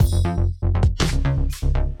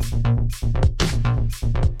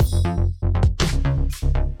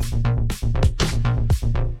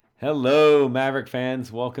Hello, Maverick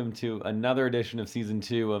fans. Welcome to another edition of Season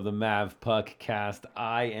 2 of the Mav Puck Cast.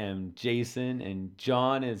 I am Jason, and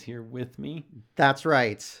John is here with me. That's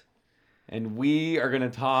right. And we are going to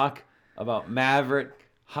talk about Maverick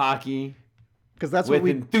hockey Because with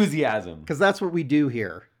enthusiasm. Because that's what we do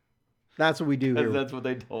here. That's what we do here. That's what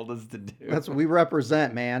they told us to do. That's what we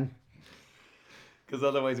represent, man. Because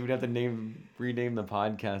otherwise we'd have to rename the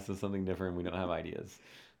podcast to something different. We don't have ideas.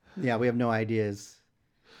 Yeah, we have no ideas.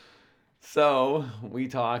 So we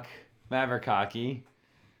talk Maverick hockey,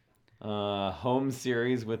 home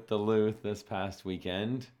series with Duluth this past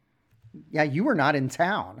weekend. Yeah, you were not in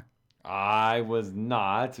town. I was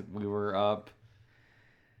not. We were up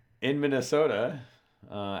in Minnesota.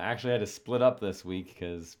 Actually, I had to split up this week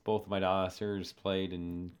because both of my daughters played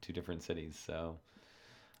in two different cities. So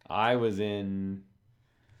I was in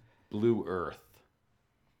Blue Earth.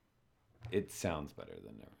 It sounds better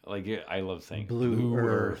than I love saying Blue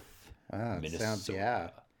Earth. Minnesota. Sounds, yeah.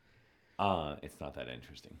 It's not that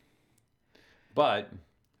interesting, but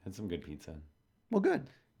had some good pizza. Well, good.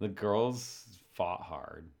 The girls fought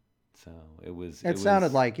hard, so It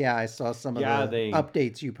sounded like I saw some of the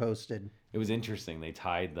updates you posted. It was interesting. They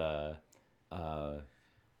tied they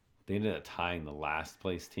ended up tying the last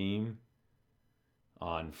place team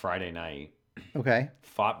on Friday night. Okay.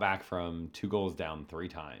 Fought back from 2 goals down 3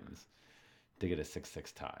 times to get a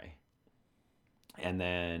 6-6 tie, and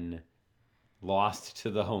then lost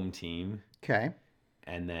to the home team. Okay.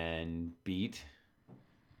 And then beat.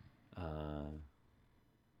 Who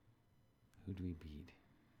did we beat?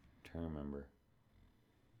 I'm trying to remember.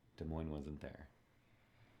 Des Moines wasn't there.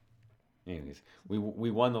 Anyways,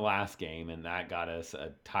 we won the last game, and that got us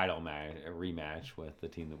a title match, a rematch with the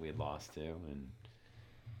team that we had lost to, and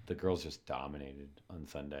the girls just dominated on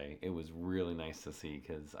Sunday. It was really nice to see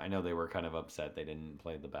because I know they were kind of upset they didn't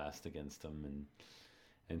play the best against them and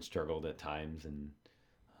struggled at times, and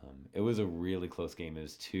it was a really close game. It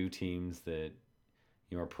was 2 teams that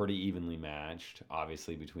are pretty evenly matched,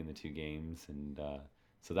 obviously between the 2 games, and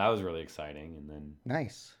so that was really exciting. And then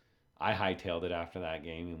nice. I hightailed it after that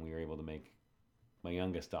game, and we were able to make my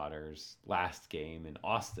youngest daughter's last game in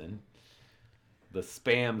Austin, the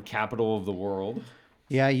Spam capital of the world.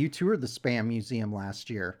 Yeah, you toured the Spam Museum last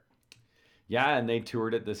year. Yeah, and they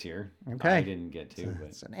toured it this year. Okay. I didn't get to.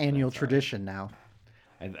 It's an annual tradition now.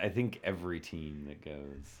 I think every team that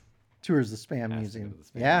goes tours the Spam Museum.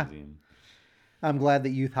 Museum. I'm glad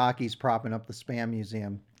that youth hockey's propping up the Spam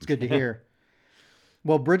Museum. It's good to hear.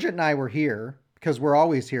 Well, Bridget and I were here because we're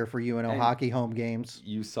always here for UNO hockey home games.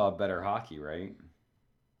 You saw better hockey, right?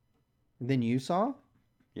 Than you saw?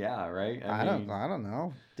 Yeah, right. I don't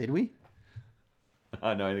know. Did we?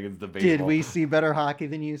 No, I think it's debatable. Did we see better hockey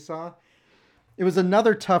than you saw? It was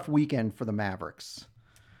another tough weekend for the Mavericks.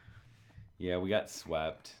 Yeah, we got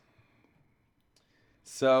swept.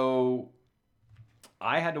 So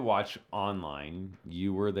I had to watch online.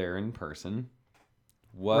 You were there in person.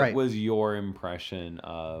 What was your impression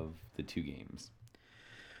of the 2 games?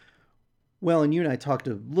 Well, and you and I talked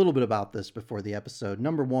a little bit about this before the episode.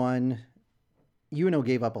 Number one, UNO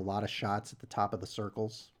gave up a lot of shots at the top of the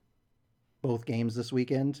circles. Both games this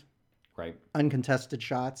weekend. Right. Uncontested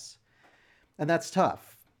shots. And that's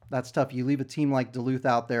tough. That's tough. You leave a team like Duluth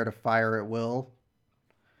out there to fire at will.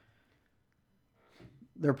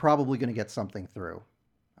 They're probably going to get something through.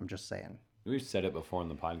 I'm just saying. We've said it before on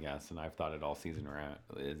the podcast, and I've thought it all season around,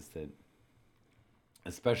 is that,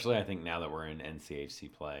 especially I think now that we're in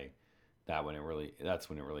NCHC play, that's when it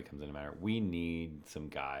really comes into matter. We need some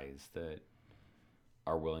guys that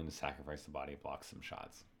are willing to sacrifice the body, block some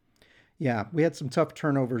shots. Yeah, we had some tough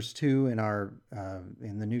turnovers too in our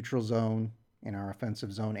in the neutral zone, in our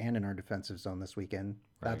offensive zone, and in our defensive zone this weekend.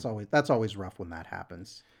 Right. That's always rough when that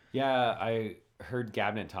happens. Yeah, I heard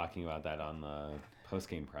Gabnett talking about that on the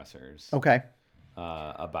post-game pressers. Okay.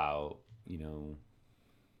 About the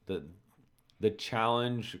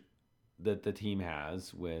challenge that the team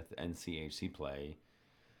has with NCHC play.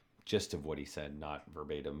 Just of what he said, not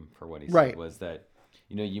verbatim for what he said, was that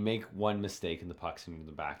you make one mistake and the puck's into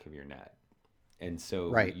the back of your net, and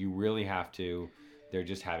so you really have to. They're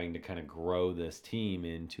just having to kind of grow this team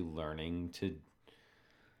into learning to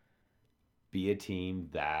be a team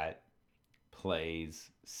that plays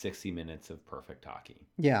 60 minutes of perfect hockey.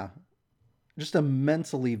 Yeah. Just a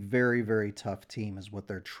mentally very, very tough team is what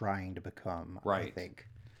they're trying to become, right. I think.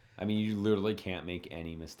 I mean, you literally can't make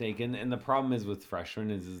any mistake. And the problem is with freshmen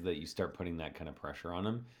is that you start putting that kind of pressure on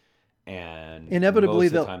them. And inevitably,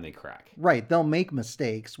 most of the time they crack. Right. They'll make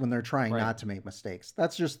mistakes when they're trying not to make mistakes.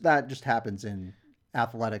 That just happens in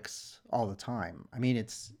athletics all the time. I mean,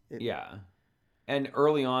 yeah. And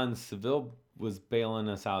early on, Seville was bailing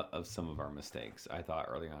us out of some of our mistakes, I thought,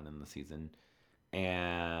 early on in the season.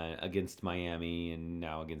 And against Miami and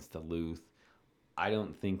now against Duluth, I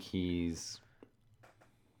don't think he's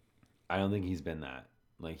been that.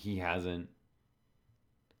 Like he hasn't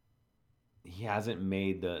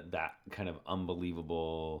made that kind of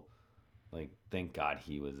unbelievable, like, thank God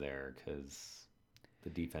he was there because the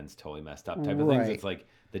defense totally messed up type of things. It's like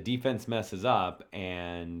the defense messes up,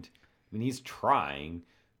 and I mean he's trying,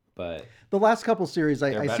 but the last couple series,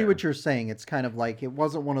 I see what you're saying. It's kind of like it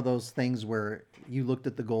wasn't one of those things where you looked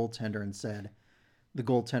at the goaltender and said, the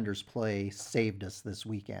goaltender's play saved us this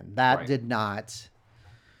weekend. That did not.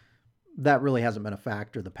 That really hasn't been a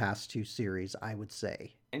factor the past two series, I would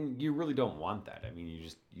say. And you really don't want that. I mean, you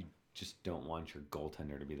just don't want your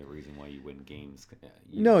goaltender to be the reason why you win games.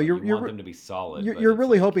 You want them to be solid. You're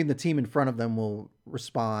really hoping the team in front of them will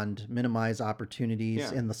respond, minimize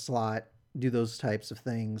opportunities in the slot, do those types of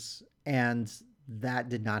things, and that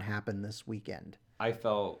did not happen this weekend. I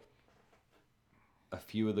felt a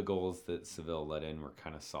few of the goals that Seville let in were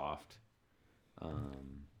kind of soft.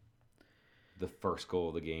 The first goal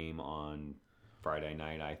of the game on Friday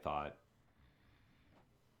night, I thought,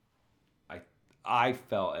 I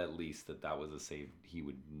felt at least that was a save he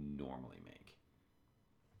would normally make.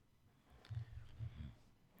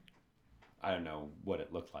 I don't know what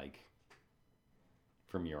it looked like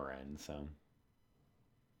from your end, so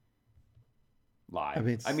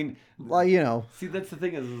live. I mean, well, see, that's the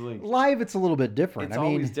thing is like live. It's a little bit different. It's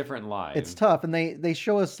always different live. It's tough, and they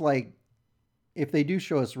show us, like, if they do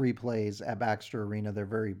show us replays at Baxter Arena, they're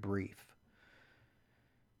very brief.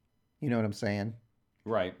 You know what I'm saying?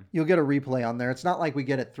 Right. You'll get a replay on there. It's not like we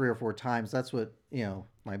get it 3 or 4 times. That's what,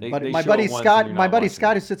 my buddy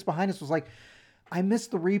Scott who sits behind us was like, I missed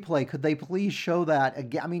the replay. Could they please show that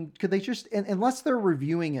again? I mean, could they just, unless they're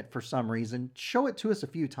reviewing it for some reason, show it to us a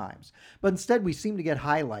few times. But instead, we seem to get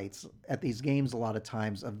highlights at these games a lot of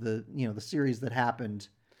times of the, the series that happened,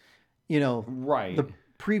 right.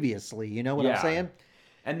 Previously. You know what I'm saying?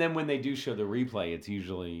 And then when they do show the replay, it's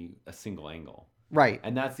usually a single angle. Right.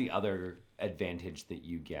 And that's the other advantage that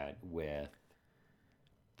you get with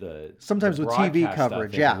sometimes with TV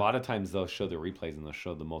coverage. A lot of times they'll show the replays and they'll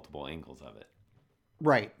show the multiple angles of it.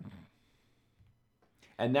 Right.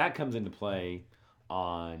 And that comes into play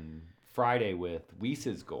on Friday with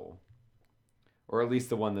Weiss's goal, or at least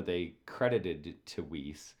the one that they credited to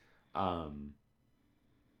Weiss.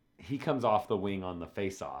 He comes off the wing on the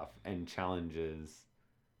face-off and challenges.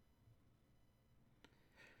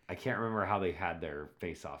 I can't remember how they had their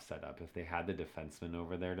face-off set up, if they had the defenseman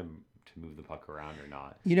over there to move the puck around or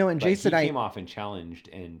not. And Jason, he came off and challenged,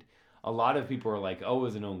 and a lot of people were like, oh, it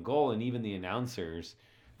was an own goal. And even the announcers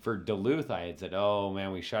for Duluth, I had said, oh,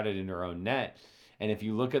 man, we shot it into our own net. And if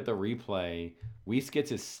you look at the replay, Weiss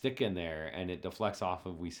gets his stick in there, and it deflects off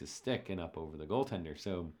of Weiss's stick and up over the goaltender.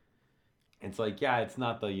 So it's like, yeah, it's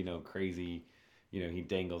not the, crazy, he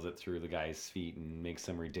dangles it through the guy's feet and makes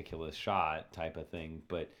some ridiculous shot type of thing.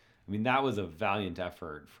 But, I mean, that was a valiant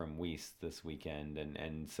effort from Weiss this weekend.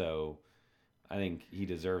 And so I think he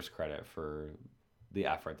deserves credit for the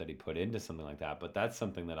effort that he put into something like that. But that's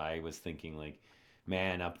something that I was thinking, like,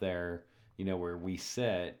 man, up there, where we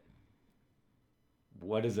sit,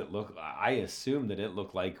 what does it look? I assume that it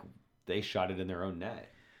looked like they shot it in their own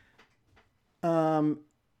net.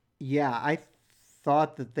 Yeah, I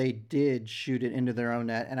thought that they did shoot it into their own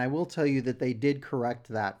net, and I will tell you that they did correct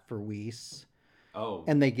that for Weiss. Oh.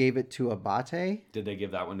 And they gave it to Abate. Did they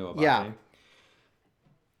give that one to Abate? Yeah.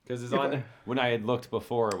 Because it's on, when I had looked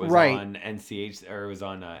before, it was on NCH, or it was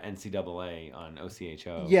on NCAA on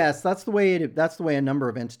OCHO. Yes, that's the way a number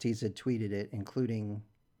of entities had tweeted it, including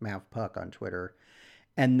Mav Puck on Twitter.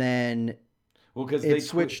 And then because they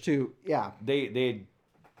switched to they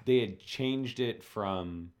had changed it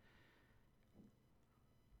from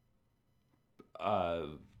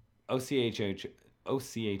OCHO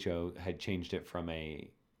had changed it from a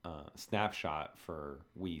snapshot for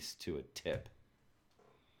Weiss to a tip.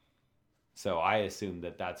 So I assumed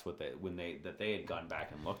that that's what they had gone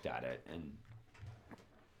back and looked at it and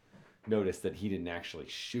noticed that he didn't actually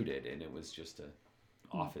shoot it, and it was just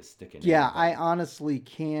off his stick. I honestly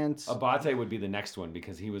can't. Abate would be the next one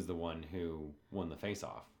because he was the one who won the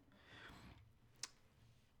face-off.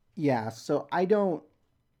 Yeah, so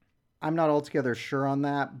I'm not altogether sure on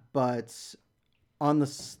that, but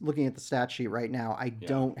looking at the stat sheet right now, I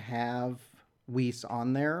don't have Weiss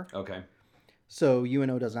on there. Okay. So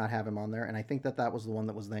UNO does not have him on there, and I think that was the one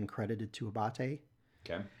that was then credited to Abate.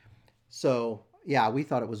 Okay. So, yeah, we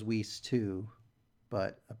thought it was Weiss too,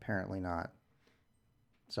 but apparently not.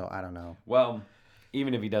 So, I don't know. Well,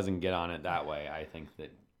 even if he doesn't get on it that way, I think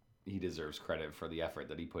that he deserves credit for the effort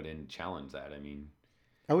that he put in to challenge that. I mean,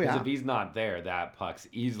 oh yeah, if he's not there, that puck's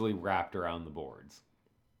easily wrapped around the boards.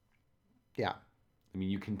 Yeah. I mean,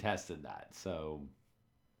 you contested that, so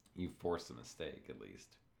you forced a mistake at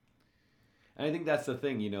least. And I think that's the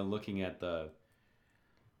thing, looking at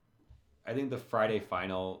I think the Friday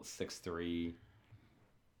final 6-3,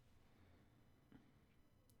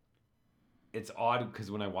 it's odd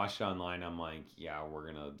because when I watched it online, I'm like, yeah, we're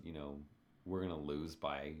gonna lose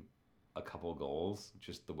by a couple goals,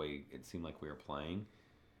 just the way it seemed like we were playing.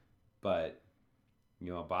 But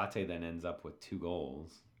Abate then ends up with 2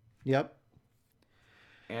 goals. Yep.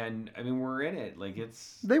 And I mean, we're in it. Like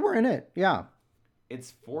they were in it. Yeah.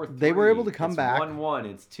 It's 4-3. They were able to come back. 1-1.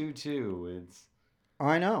 It's 2-2.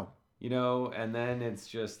 I know. And then it's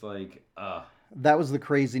just like, that was the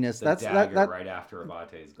craziness. That's that right after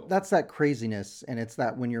Abate's goal. That's that craziness, and it's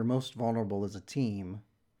that when you're most vulnerable as a team,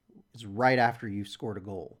 is right after you scored a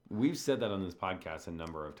goal. We've said that on this podcast a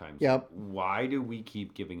number of times. Yep. Why do we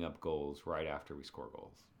keep giving up goals right after we score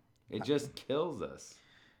goals? It just kills us.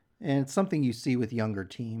 And it's something you see with younger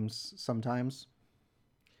teams sometimes.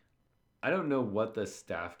 I don't know what the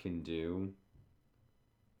staff can do,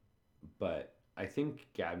 but I think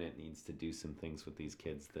Gabnet needs to do some things with these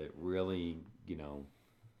kids that really,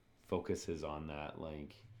 focuses on that,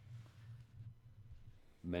 like,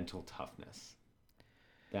 mental toughness.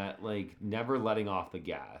 That, like, never letting off the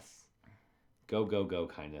gas. Go, go, go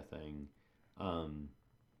kind of thing.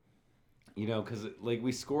 Because, like,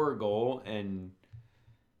 we score a goal and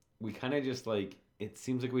we kind of just, like, it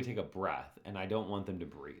seems like we take a breath, and I don't want them to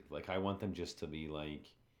breathe. Like, I want them just to be, like,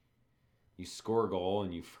 you score a goal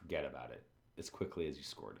and you forget about it as quickly as you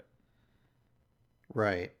scored it.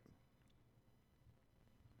 Right.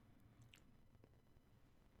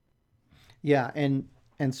 Yeah, and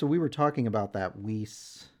so we were talking about that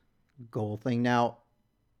Weiss goal thing. Now,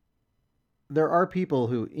 there are people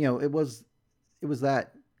who, it was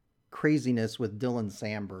that craziness with Dylan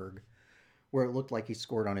Sandberg where it looked like he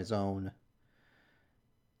scored on his own.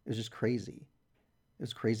 It was just crazy. It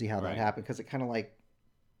was crazy how that happened because it kind of like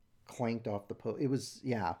clanked off the post. It was,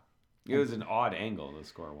 yeah. It was an odd angle to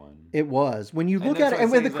score one. It was. When you look at it,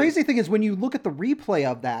 and the crazy thing is when you look at the replay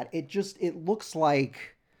of that, it looks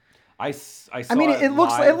like I saw it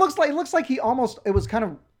looks like he almost, it was kind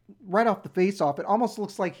of right off the face off. It almost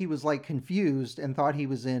looks like he was like confused and thought he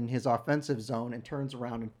was in his offensive zone and turns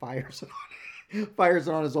around and fires it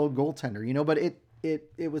on his old goaltender, but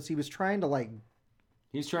he was trying to like,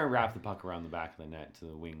 he's trying to wrap the puck around the back of the net to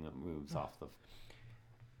the wing that moves off the.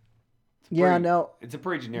 It's a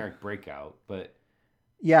pretty generic breakout, but.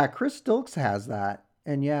 Yeah, Chris Stokes has that,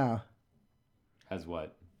 and yeah. Has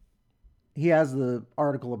what? He has the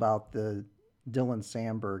article about the Dylan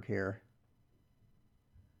Sandberg here.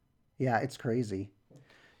 Yeah, it's crazy.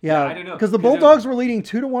 Yeah, I don't know. Because the Bulldogs were leading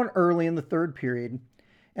 2-1 early in the third period,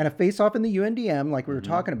 and a face-off in the UNDM, like we were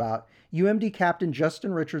talking about. UMD captain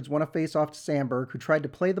Justin Richards won a face-off to Sandberg, who tried to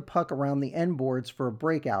play the puck around the end boards for a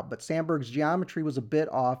breakout, but Sandberg's geometry was a bit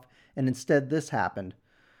off, and instead this happened.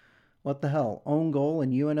 What the hell? Own goal,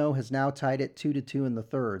 and UNO has now tied it 2-2 in the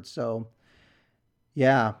third. So,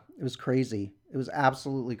 yeah, it was crazy. It was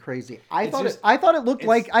absolutely crazy. I thought it looked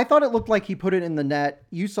like he put it in the net.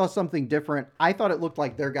 You saw something different. I thought it looked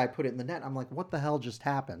like their guy put it in the net. I'm like, what the hell just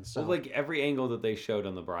happened? So, well, like every angle that they showed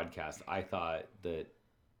on the broadcast, I thought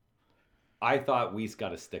Weiss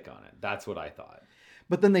got a stick on it. That's what I thought.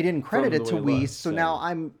 But then they didn't credit it to Weiss, so now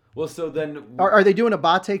I'm. Well, so then are they doing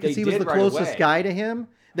Abate because he was the closest guy to him?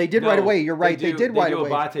 They did right away. You're right. They did right away. They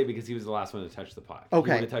do Abate because he was the last one to touch the puck.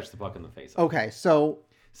 Okay. He would have touched the puck in the face. Okay, so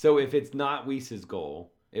if it's not Weiss's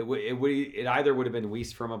goal, it either would have been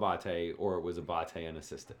Weiss from Abate or it was Abate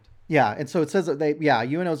unassisted. Yeah, and so it says that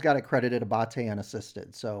UNO's got it credited Abate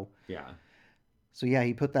unassisted. So yeah. So yeah,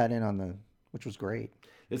 he put that in which was great.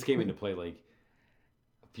 This came into play like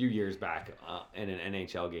a few years back in an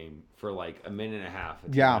NHL game for like a minute and a half. A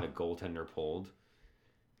team had a goaltender pulled,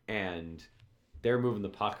 and they're moving the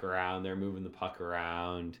puck around.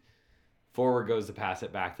 Forward goes to pass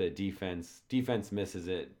it back to the defense. Defense misses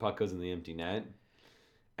it. Puck goes in the empty net.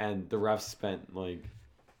 And the refs spent like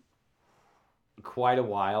quite a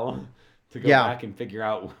while to go back and figure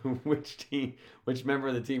out which member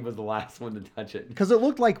of the team was the last one to touch it. Because it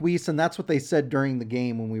looked like Weiss, and that's what they said during the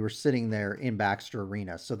game when we were sitting there in Baxter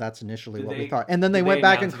Arena. So that's initially what we thought. And then they went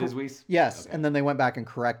back and yes, okay. And then they went back and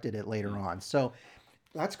corrected it later on. So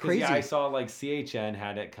that's crazy. Yeah, I saw like CHN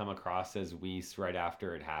had it come across as Weiss right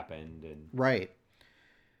after it happened, and right,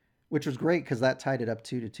 which was great because that tied it up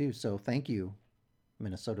 2-2. So thank you,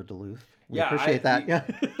 Minnesota Duluth. We appreciate that. Yeah.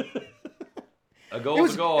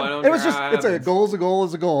 goal's a goal. I don't it care was just how it's a happens. goal's a goal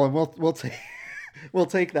is a goal, and we'll take we'll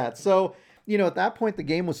take that. So at that point the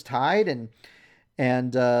game was tied, and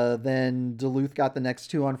then Duluth got the next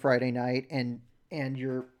two on Friday night, and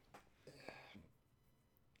you're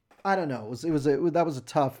I don't know. That was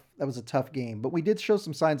a tough game, but we did show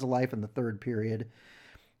some signs of life in the third period.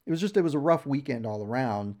 It was a rough weekend all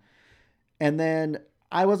around. And then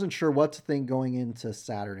I wasn't sure what to think going into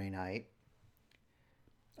Saturday night.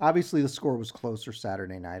 Obviously the score was closer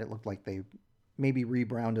Saturday night. It looked like they maybe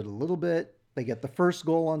rebounded a little bit. They get the first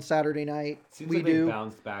goal on Saturday night. Seems like they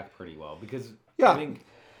bounced back pretty well because I think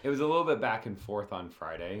it was a little bit back and forth on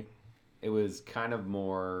Friday. It was kind of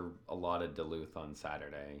more a lot of Duluth on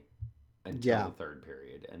Saturday until the third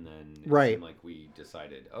period. And then it seemed like we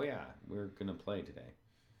decided, oh yeah, we're going to play today.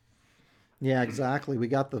 Yeah, exactly. We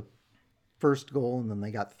got the first goal and then they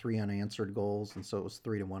got 3 unanswered goals. And so it was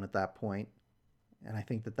 3-1 at that point. And I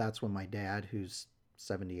think that's when my dad, who's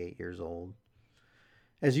 78 years old,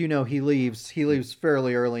 as you know, he leaves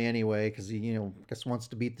fairly early anyway because he, just wants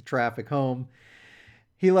to beat the traffic home.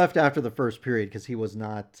 He left after the first period because he was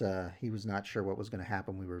not sure what was going to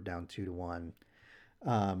happen. We were down 2-1.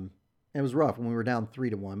 It was rough when we were down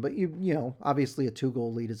 3-1. But obviously a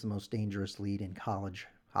 2-goal lead is the most dangerous lead in college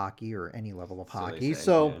hockey or any level of hockey.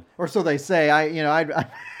 Or so they say.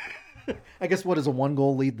 I guess what is a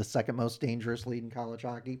 1-goal lead the second most dangerous lead in college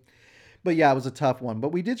hockey? But yeah, it was a tough one.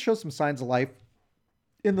 But we did show some signs of life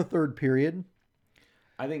in the third period.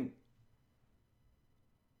 I think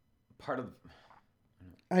part of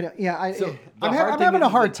I'm having a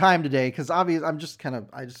hard time today because obviously I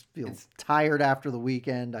just feel tired after the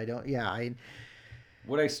weekend.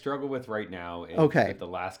 What I struggle with right now is that the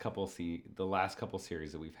last couple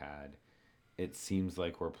series that we've had, it seems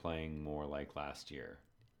like we're playing more like last year.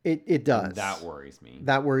 It does. And that worries me.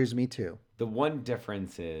 That worries me too. The one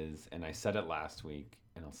difference is, and I said it last week,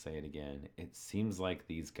 and I'll say it again, it seems like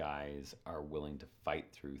these guys are willing to fight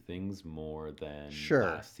through things more than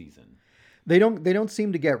last season. They don't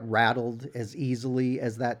seem to get rattled as easily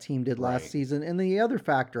as that team did last season. And the other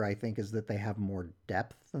factor I think is that they have more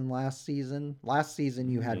depth than last season. Last season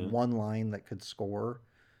you had one line that could score,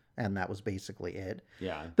 and that was basically it.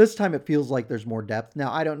 Yeah. This time it feels like there's more depth.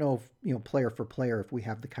 Now I don't know if player for player if we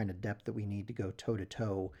have the kind of depth that we need to go toe to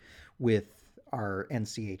toe with our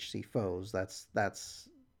NCHC foes. That's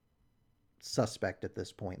suspect at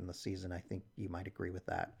this point in the season. I think you might agree with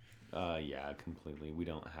that. Yeah, completely. We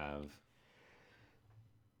don't have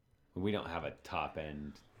a top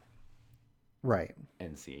end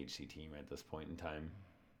NCHC team at this point in time.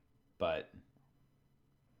 But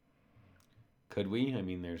could we? I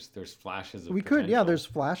mean, there's flashes of potential. Could, yeah, there's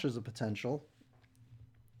flashes of potential.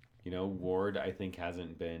 Ward, I think,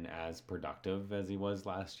 hasn't been as productive as he was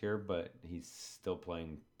last year, but he's still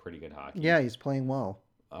playing pretty good hockey. Yeah, he's playing well.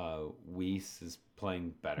 Weiss is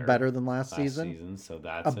playing better than last season. So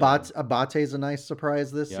that's Abate's a nice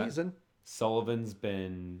surprise this season. Sullivan's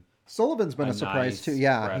been a surprise too.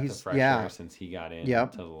 Yeah, he's since he got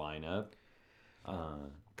into the lineup.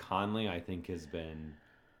 Conley, I think, has been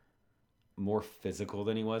more physical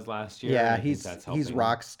than he was last year. Yeah, he's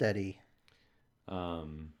rock steady.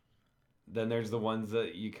 Then there's the ones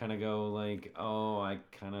that you kind of go like, oh, I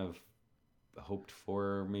kind of hoped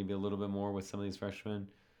for maybe a little bit more with some of these freshmen.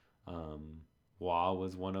 Wah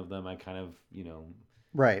was one of them. I kind of,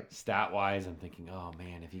 stat wise, I'm thinking, oh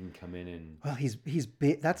man, if he can come in and he's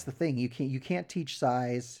big. That's the thing. You can't teach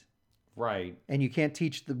size, right? And you can't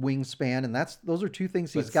teach the wingspan, and those are two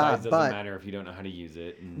things he's got. Size doesn't matter if you don't know how to use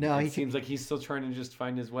it. And it seems like he's still trying to just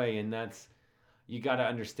find his way, and you got to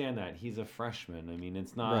understand that he's a freshman. I mean,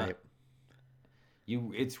 it's not right.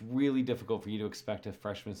 It's really difficult for you to expect a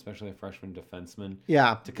freshman, especially a freshman defenseman,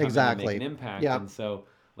 to come in and make an impact. Yeah. And so,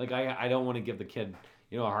 I don't want to give the kid,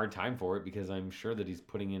 a hard time for it because I'm sure that he's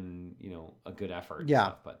putting in, a good effort. Yeah.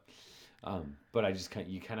 And stuff, but I just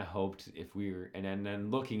you kind of hoped if we were, and then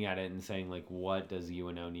looking at it and saying like, what does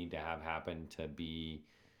UNO need to have happen to be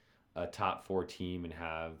a top 4 team and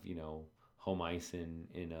have, home ice in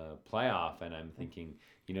a playoff? And I'm thinking,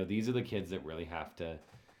 these are the kids that really have to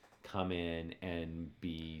come in and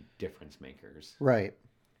be difference makers. Right.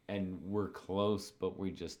 And we're close, but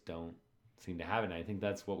we just don't seem to have it. And I think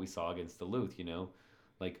that's what we saw against Duluth,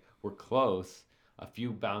 like we're close. A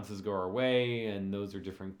few bounces go our way and those are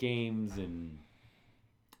different games. And,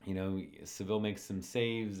 Seville makes some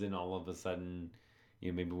saves and all of a sudden,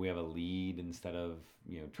 maybe we have a lead instead of,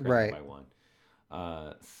 trailing by one.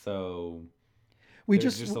 So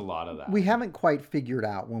there's just a lot of that. We haven't quite figured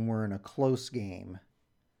out when we're in a close game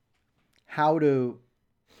how to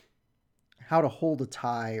how to hold a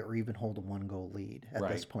tie or even hold a 1-goal lead at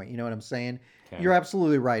this point. You know what I'm saying? Okay. You're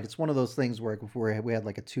absolutely right. It's one of those things where if we had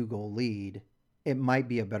like a 2-goal lead, it might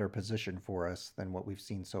be a better position for us than what we've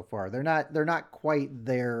seen so far. They're not quite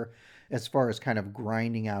there as far as kind of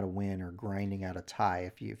grinding out a win or grinding out a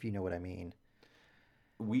tie, if you know what I mean.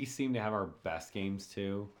 We seem to have our best games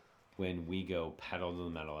too when we go pedal to the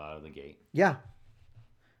metal out of the gate. Yeah.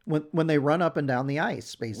 When they run up and down the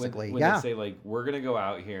ice, basically. When they say, like, we're going to go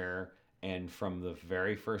out here, and from the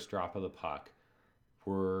very first drop of the puck,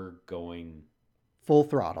 we're going full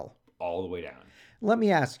throttle. All the way down. Let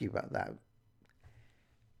me ask you about that.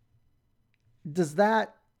 Does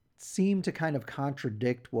that seem to kind of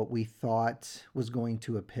contradict what we thought was going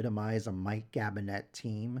to epitomize a Mike Gabinet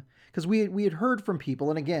team? Because we had heard from people,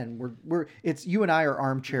 and again, we're it's you and I are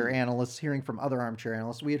armchair analysts hearing from other armchair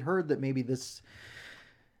analysts. We had heard that maybe this,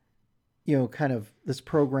 kind of this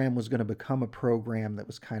program was going to become a program that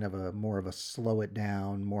was kind of a more of a slow it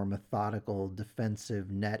down, more methodical,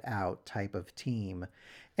 defensive, net out type of team.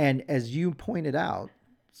 And as you pointed out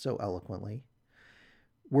so eloquently,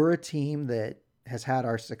 we're a team that has had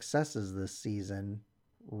our successes this season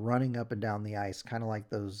running up and down the ice, kind of like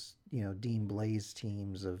those, Dean Blaze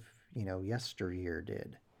teams of, yesteryear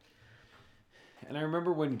did. And I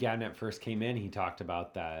remember when Gabinet first came in, he talked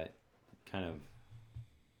about that kind of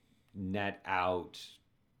net out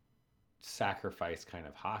sacrifice kind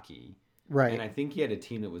of hockey. Right. And I think he had a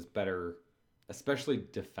team that was better, especially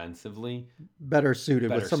defensively. Better suited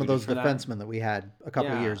with some of those defensemen that we had a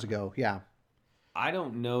couple of years ago. Yeah. I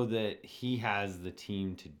don't know that he has the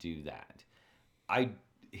team to do that.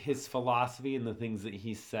 His philosophy and the things that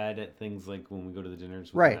he said at things like when we go to the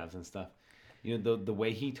dinners with the Mavs and stuff, the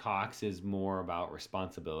way he talks is more about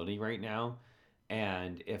responsibility right now.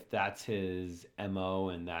 And if that's his MO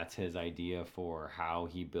and that's his idea for how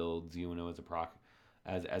he builds UNO as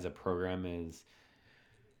a program is,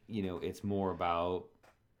 it's more about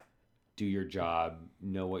do your job,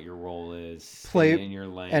 know what your role is, play in your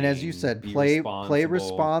lane, and as you said, play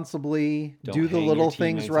responsibly, do the little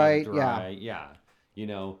things right. Yeah.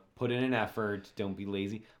 Put in an effort. Don't be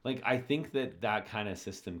lazy. Like, I think that kind of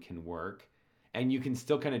system can work, and you can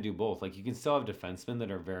still kind of do both. Like, you can still have defensemen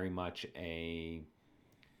that are very much a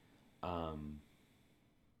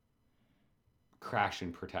crash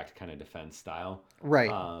and protect kind of defense style,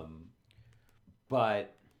 right?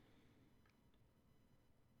 But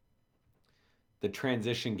the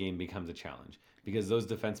transition game becomes a challenge because those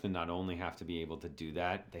defensemen not only have to be able to do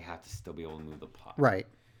that, they have to still be able to move the puck. Right.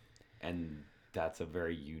 And that's a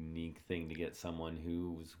very unique thing to get someone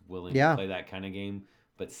who's willing to play that kind of game,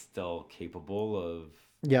 but still capable of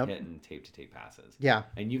hitting tape-to-tape passes. Yeah.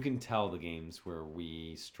 And you can tell the games where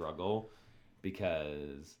we struggle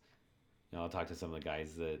because, I'll talk to some of the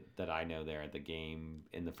guys that I know there at the game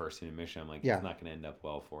in the first intermission. I'm like, it's not going to end up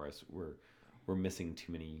well for us. We're missing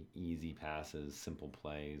too many easy passes, simple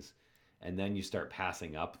plays. And then you start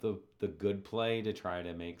passing up the good play to try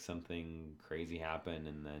to make something crazy happen,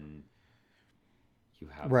 and then you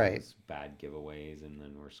have those bad giveaways, and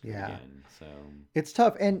then we're screwed again. So it's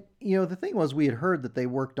tough. And, the thing was, we had heard that they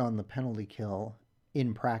worked on the penalty kill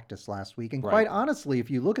in practice last week. And quite honestly, if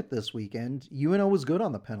you look at this weekend, UNO was good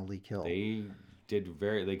on the penalty kill. They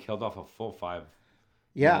killed off a full 5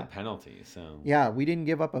 penalty. So we didn't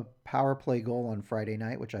give up a power play goal on Friday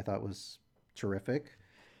night, which I thought was terrific.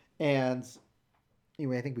 And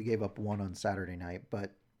anyway, I think we gave up 1 on Saturday night,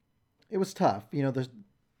 but it was tough. The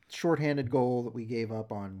shorthanded goal that we gave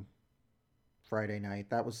up on Friday night,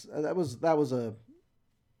 that was or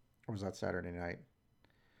was that Saturday night?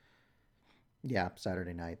 Yeah,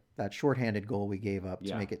 Saturday night. That shorthanded goal we gave up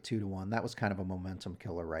to make it 2-1. That was kind of a momentum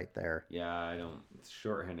killer right there. Yeah,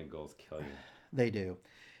 shorthanded goals kill you. They do.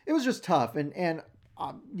 It was just tough, and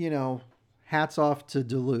hats off to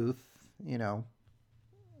Duluth.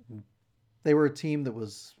 They were a team that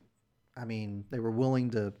was, they were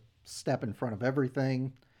willing to step in front of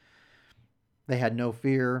everything. They had no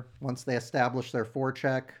fear once they established their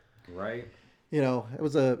forecheck. Right. It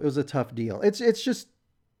was a tough deal. It's just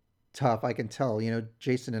tough. I can tell.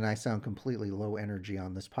 Jason and I sound completely low energy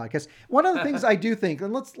on this podcast. One of the things I do think,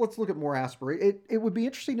 and let's look at more aspiration. It would be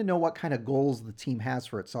interesting to know what kind of goals the team has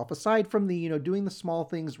for itself, aside from the doing the small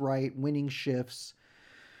things right, winning shifts,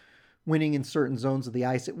 winning in certain zones of the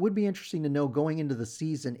ice. It would be interesting to know going into the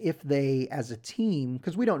season if they, as a team,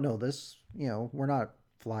 because we don't know this, we're not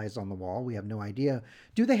flies on the wall. We have no idea.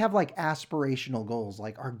 Do they have like aspirational goals?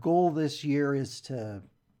 Like, our goal this year is to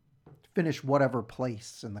finish whatever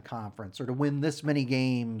place in the conference or to win this many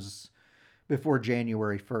games before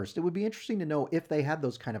January 1st. It would be interesting to know if they had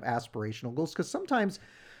those kind of aspirational goals, because sometimes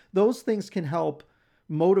those things can help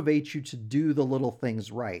motivate you to do the little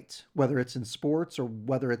things right, whether it's in sports or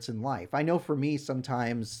whether it's in life. I know for me,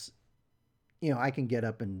 sometimes, I can get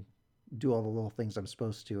up and do all the little things I'm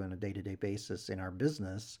supposed to on a day-to-day basis in our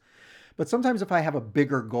business. But sometimes if I have a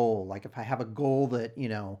bigger goal, like if I have a goal that,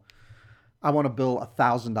 I want to bill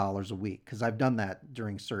 $1,000 a week, because I've done that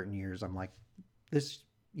during certain years. I'm like, this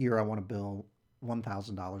year I want to bill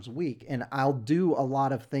 $1,000 a week. And I'll do a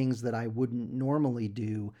lot of things that I wouldn't normally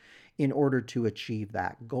do in order to achieve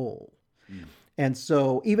that goal. Mm. And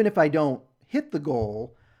so even if I don't hit the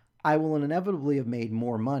goal, I will inevitably have made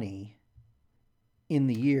more money in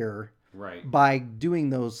the year by doing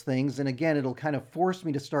those things. And again, it'll kind of force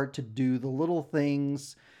me to start to do the little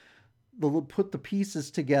things, put the pieces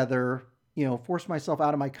together, force myself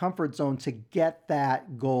out of my comfort zone to get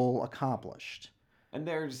that goal accomplished. And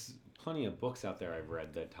there's plenty of books out there I've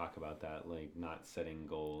read that talk about that, like not setting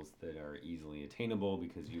goals that are easily attainable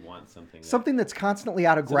because you want something that's constantly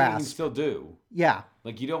out of grasp. You can still do. Yeah.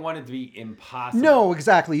 Like you don't want it to be impossible. No,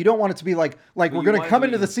 exactly. You don't want it to be like we're going to come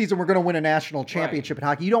into the season, we're going to win a national championship in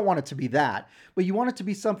hockey. You don't want it to be that, but you want it to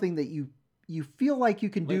be something that you feel like you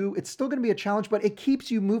can do. It's still going to be a challenge, but it keeps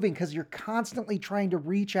you moving because you're constantly trying to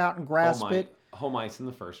reach out and grasp it. Home ice in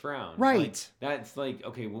the first round. Right. Like, that's like,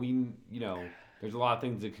 okay, well, there's a lot of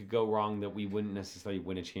things that could go wrong that we wouldn't necessarily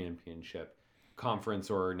win a championship, conference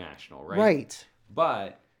or national, right? Right.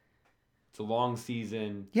 But it's a long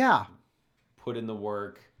season. Yeah. Put in the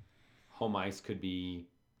work. Home ice could be,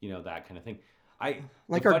 that kind of thing.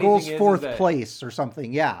 Like our goal's fourth place or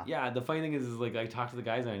something. Yeah. Yeah. The funny thing is like I talk to the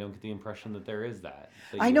guys and I don't get the impression that there is that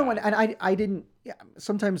I know, and I didn't. Yeah,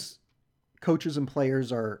 sometimes coaches and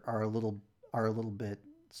players are a little bit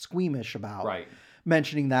squeamish about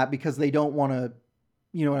mentioning that because they don't want to,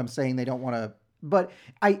 you know what I'm saying? They don't want to, but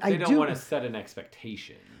they don't want to set an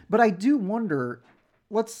expectation. But I do wonder,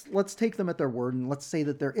 let's take them at their word and let's say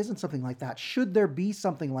that there isn't something like that. Should there be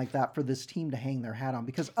something like that for this team to hang their hat on?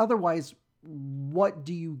 Because otherwise, what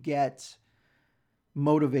do you get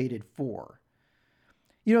motivated for?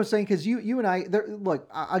 You know what I'm saying? Because you and I, look,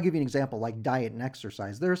 I'll give you an example, like diet and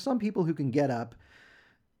exercise. There are some people who can get up,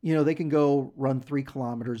 they can go run 3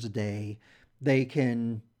 kilometers a day. They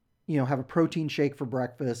can, have a protein shake for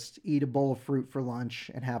breakfast, eat a bowl of fruit for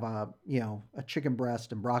lunch, and have a chicken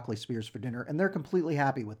breast and broccoli spears for dinner. And they're completely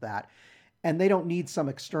happy with that. And they don't need some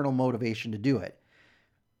external motivation to do it.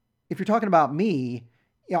 If you're talking about me,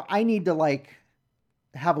 I need to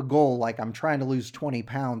have a goal, like I'm trying to lose 20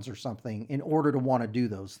 pounds or something in order to want to do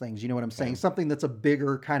those things. You know what I'm saying? Something that's a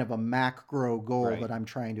bigger kind of a macro goal that I'm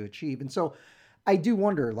trying to achieve. And so I do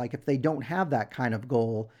wonder, if they don't have that kind of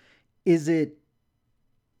goal, does it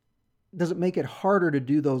make it harder to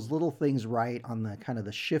do those little things right on the kind of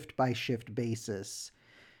the shift by shift basis?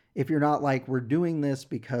 If you're not we're doing this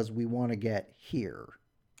because we want to get here.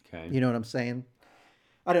 Okay. You know what I'm saying?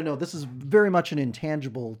 I don't know. This is very much an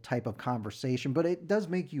intangible type of conversation, but it does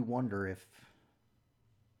make you wonder if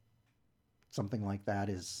something like that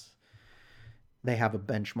they have a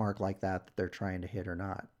benchmark like that they're trying to hit or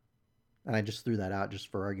not. And I just threw that out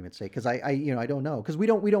just for argument's sake, because I don't know, because we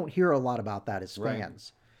don't hear a lot about that as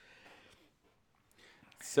fans.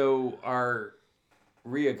 So our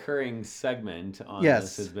reoccurring segment on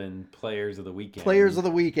this has been Players of the Weekend. Players of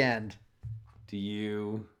the Weekend. Do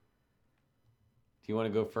you want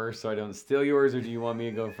to go first so I don't steal yours, or do you want me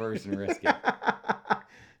to go first and risk it?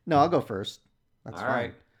 No, I'll go first. That's all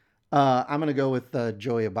fine. Right. I'm going to go with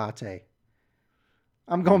Joey Abate.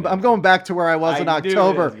 I'm going back to where I was in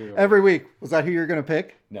October every week. Was that who you were going to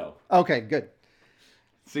pick? No. Okay, good.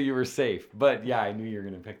 So you were safe, but yeah, I knew you were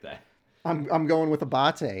going to pick that. I'm going with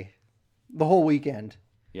Abate the whole weekend.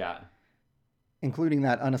 Yeah. Including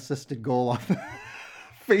that unassisted goal off the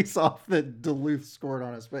face-off that Duluth scored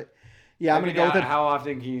on us. But yeah, I'm going to go with it. How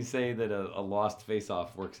often can you say that a lost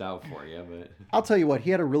face-off works out for you? But I'll tell you what,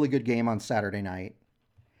 he had a really good game on Saturday night.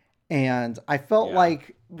 And I felt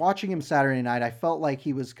like watching him Saturday night, I felt like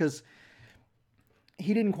he was, because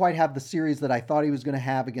he didn't quite have the series that I thought he was going to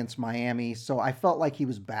have against Miami. So I felt like he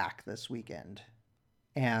was back this weekend.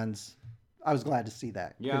 And I was glad to see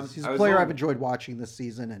that. Yeah, he's a player I've enjoyed watching this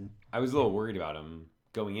season. And I was a little worried about him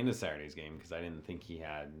going into Saturday's game because I didn't think he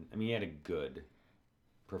had a good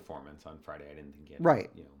performance on Friday. I didn't think he had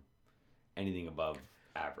anything above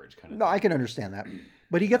average kind of No, I can understand that.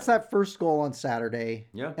 But he gets that first goal on Saturday.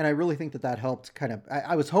 Yeah. And I really think that helped kind of,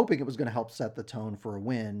 I was hoping it was going to help set the tone for a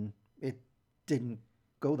win. It didn't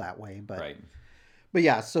go that way, but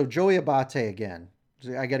yeah, so Joey Abate again.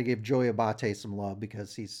 I got to give Joey Abate some love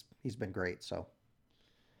because he's been great. So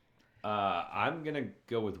I'm going to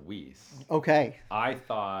go with Weiss. Okay. I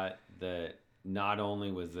thought that not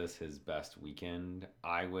only was this his best weekend,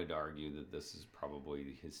 I would argue that this is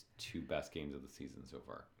probably his 2 best games of the season so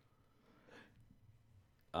far.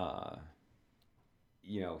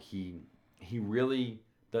 He really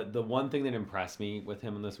the one thing that impressed me with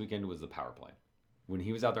him on this weekend was the power play. When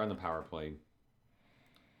he was out there on the power play,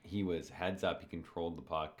 he was heads up, he controlled the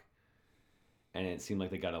puck, and it seemed like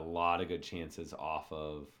they got a lot of good chances off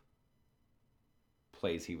of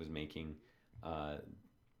plays he was making. I'm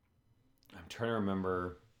trying to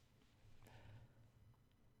remember.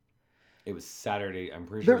 It was Saturday. I'm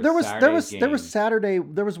pretty sure there was Saturday.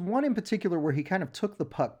 There was one in particular where he kind of took the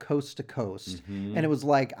puck coast to coast, and it was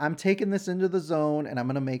like, I'm taking this into the zone and I'm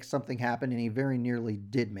going to make something happen, and he very nearly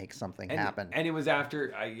did make something happen. And it was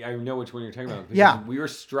after I know which one you're talking about. Yeah, we were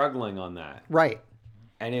struggling on that. Right.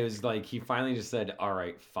 And it was like he finally just said, "All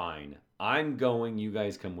right, fine, I'm going. You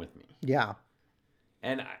guys come with me." Yeah.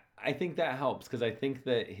 And I think that helps because I think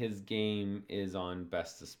that his game is on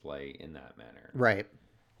best display in that manner. Right.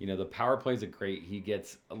 The power plays are great. He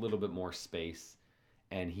gets a little bit more space,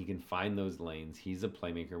 and he can find those lanes. He's a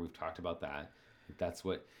playmaker. We've talked about that. That's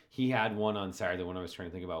what he had one on Saturday. The one I was trying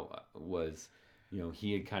to think about was,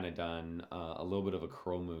 he had kind of done a little bit of a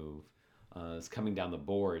curl move, was coming down the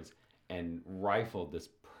boards and rifled this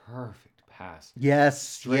perfect pass.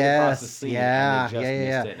 Across the seam.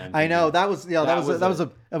 Yeah. I know that was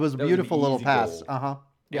a beautiful little pass.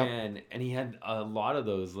 Yep. And he had a lot of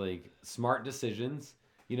those like smart decisions.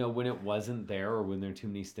 When it wasn't there or when there were too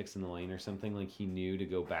many sticks in the lane or something, like he knew to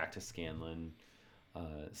go back to Scanlon.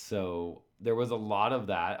 So there was a lot of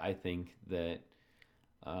that. I think that,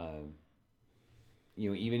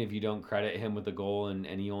 even if you don't credit him with the goal and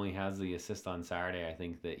he only has the assist on Saturday, I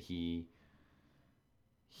think that he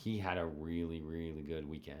had a really, really good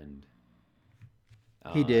weekend.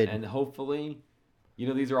 He did. And hopefully,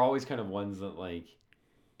 these are always kind of ones that like,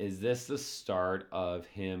 is this the start of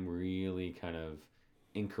him really kind of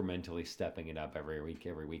incrementally stepping it up every week,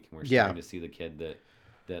 and we're starting to see the kid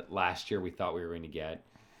that last year we thought we were going to get.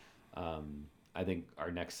 I think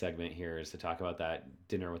our next segment here is to talk about that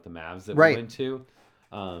dinner with the Mavs that we went to.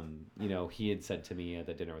 He had said to me at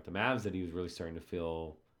the dinner with the Mavs that he was really starting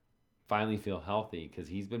to finally feel healthy because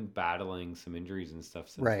he's been battling some injuries and stuff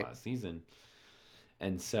since last season.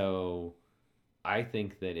 And so I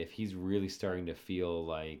think that if he's really starting to feel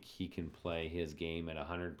like he can play his game at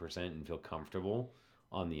 100% and feel comfortable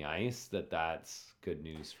on the ice, that's good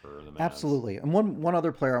news for the Mavs. Absolutely. And one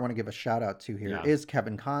other player I want to give a shout out to here is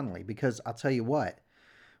Kevin Connolly, because I'll tell you what,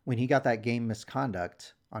 when he got that game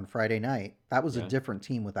misconduct on Friday night, that was a different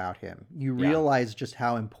team without him. You realize just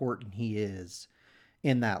how important he is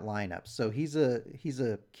in that lineup. So he's a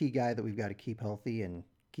key guy that we've got to keep healthy and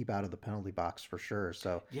keep out of the penalty box for sure.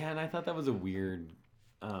 So and I thought that was a weird.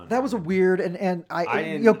 That was a weird, and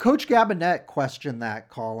I Coach Gabinet questioned that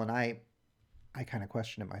call, and I kind of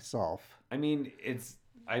questioned it myself. I mean,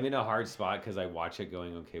 I'm in a hard spot because I watch it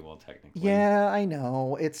going, okay, well, technically. Yeah, I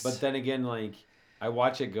know. But then again, like, I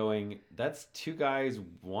watch it going, that's 2 guys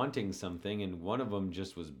wanting something, and one of them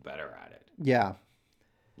just was better at it. Yeah.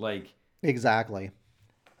 Like. Exactly.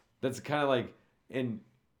 That's kind of like,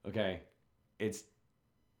 okay, it's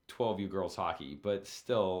 12U girls hockey, but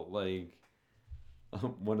still, like,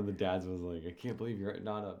 one of the dads was like, I can't believe you're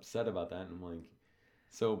not upset about that. And I'm like,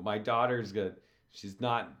 so my daughter's she's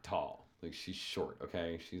not tall. Like, she's short,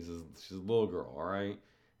 okay? She's a little girl, all right?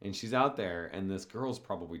 And she's out there, and this girl's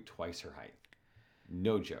probably twice her height.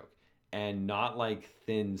 No joke. And not like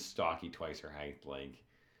thin, stocky twice her height. Like,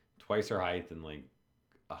 twice her height and like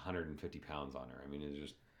 150 pounds on her. I mean, it's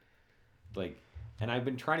just like, and I've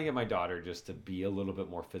been trying to get my daughter just to be a little bit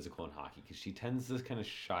more physical in hockey because she tends to kind of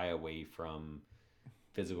shy away from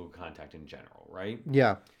physical contact in general, right?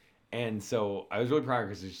 Yeah. And so I was really proud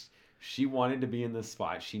because she wanted to be in this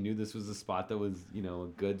spot. She knew this was a spot that was, a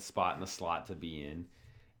good spot in the slot to be in.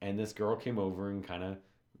 And this girl came over and kind of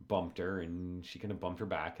bumped her, and she kind of bumped her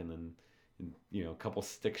back, and then, a couple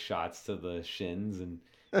stick shots to the shins. And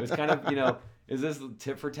it was kind of, is this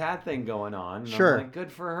tit for tat thing going on? And sure. I'm like,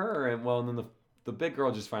 good for her. And then the big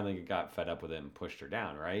girl just finally got fed up with it and pushed her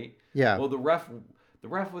down, right? Yeah. Well, the ref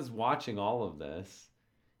was watching all of this.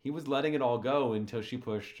 He was letting it all go until she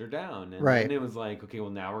pushed her down. And then it was like, okay, well,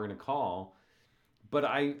 now we're going to call. But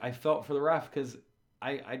I felt for the ref because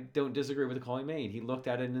I don't disagree with the call he made. He looked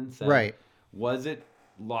at it and said, was it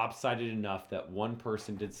lopsided enough that one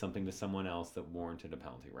person did something to someone else that warranted a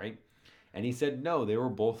penalty, right? And he said, no, they were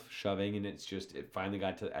both shoving, and it finally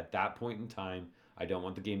got to, at that point in time, I don't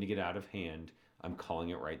want the game to get out of hand. I'm calling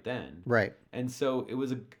it right then. Right. And so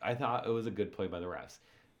I thought it was a good play by the refs.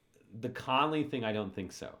 The Conley thing, I don't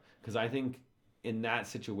think so. Because I think in that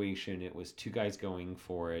situation, it was two guys going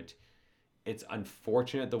for it. It's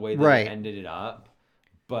unfortunate the way that Right. it ended it up,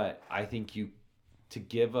 but I think to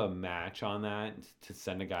give a match on that, to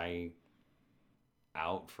send a guy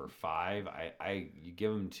out for 5, you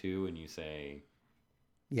give him 2 and you say,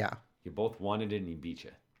 Yeah. you both wanted it and he beat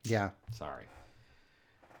you. Yeah. Sorry.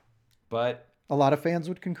 But a lot of fans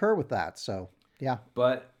would concur with that. So, yeah.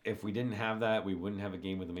 But if we didn't have that, we wouldn't have a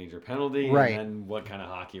game with a major penalty. Right. And then what kind of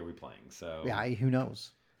hockey are we playing? So, yeah, who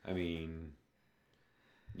knows? I mean,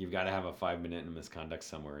 you've got to have a 5-minute and misconduct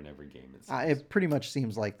somewhere in every game. It pretty much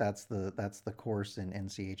seems like that's the course in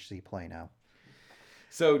NCHC play now.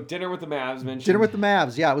 So dinner with the Mavs mentioned. Dinner with the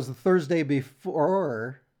Mavs. Yeah, it was the Thursday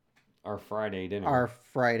before our Friday dinner. Our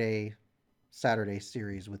Saturday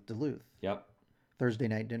series with Duluth. Yep. Thursday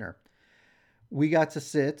night dinner. We got to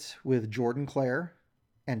sit with Jordan Clare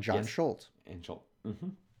and John Schultz. And Schultz. Mm-hmm.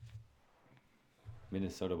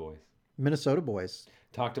 Minnesota boys.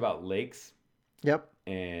 Talked about lakes. Yep.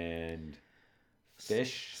 And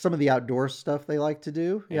fish. Some of the outdoor stuff they like to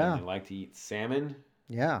do. And they like to eat salmon.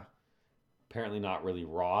 Yeah. Apparently not really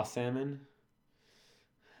raw salmon.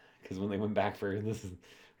 Because when they went back for the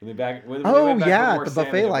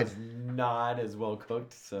buffet line was not as well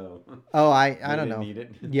cooked. So I don't know. Need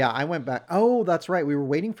it. Yeah, I went back. Oh, that's right. We were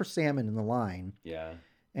waiting for salmon in the line. Yeah.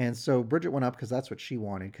 And so Bridget went up because that's what she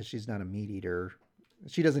wanted, because she's not a meat eater.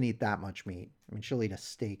 She doesn't eat that much meat. I mean, she'll eat a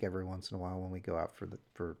steak every once in a while when we go out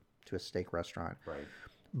to a steak restaurant. Right.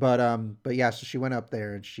 But yeah, so she went up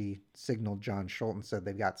there and she signaled John Schultz and said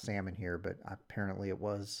they've got salmon here, but apparently it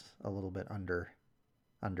was a little bit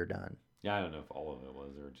underdone. Yeah, I don't know if all of it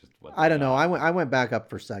was or just what. I don't know. I went back up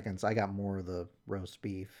for seconds. I got more of the roast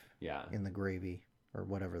beef. Yeah. In the gravy or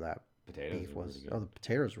whatever that potatoes beef was. Really the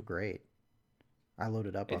potatoes were great. I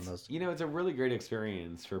loaded up on those. It's a really great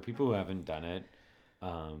experience for people who haven't done it.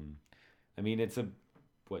 I mean, it's is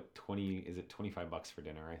it $25 for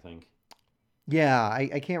dinner, I think? Yeah,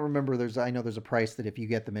 I can't remember. I know there's a price that if you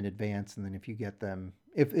get them in advance, and then if you get them,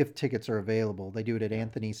 if tickets are available, they do it at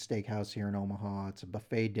Anthony's Steakhouse here in Omaha. It's a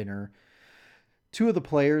buffet dinner. 2 of the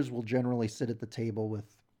players will generally sit at the table with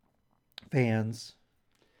fans.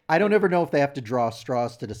 I don't ever know if they have to draw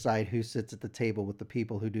straws to decide who sits at the table with the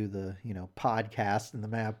people who do the podcast and the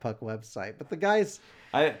Mav Puck website. But the guys,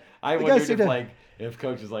 I wondered if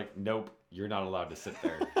coach is like, nope, you're not allowed to sit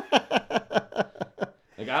there.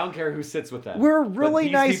 Like, I don't care who sits with them. We're really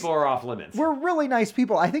nice. People are off limits. We're really nice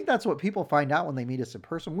people. I think that's what people find out when they meet us in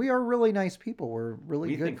person. We are really nice people. We're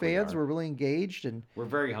really good fans. We're really engaged, and we're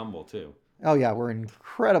very humble too. Oh yeah, we're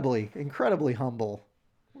incredibly humble.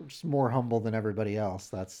 We're just more humble than everybody else.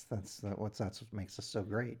 That's what makes us so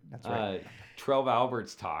great. That's right. Trev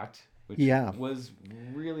Alberts talked, which was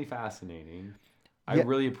really fascinating. I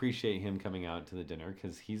really appreciate him coming out to the dinner,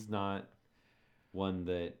 because he's not one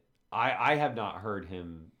that I have not heard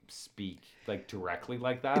him speak like directly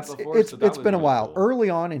like that before. It's been a while. Cool. Early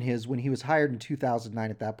on when he was hired in 2009,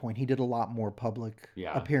 at that point, he did a lot more public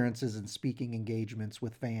appearances and speaking engagements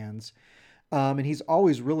with fans. And he's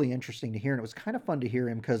always really interesting to hear. And it was kind of fun to hear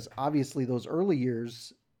him, because obviously those early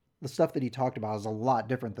years, the stuff that he talked about is a lot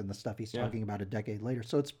different than the stuff he's talking about a decade later.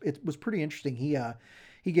 So it was pretty interesting.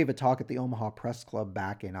 He gave a talk at the Omaha Press Club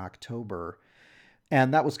back in October.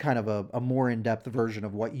 And that was kind of a more in-depth version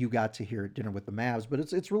of what you got to hear at Dinner with the Mavs. But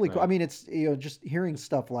it's really cool. I mean, it's just hearing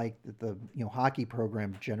stuff like the hockey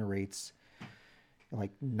program generates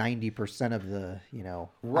like 90% of the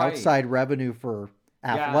outside revenue for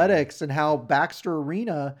athletics, and how Baxter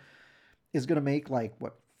Arena is going to make like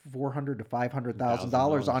what $400,000 to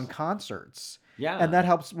 $500,000 on concerts. Yeah, and that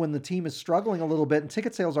helps when the team is struggling a little bit and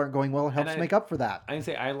ticket sales aren't going well. It helps make up for that.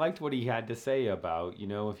 I liked what he had to say about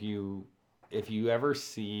if you ever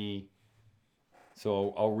see.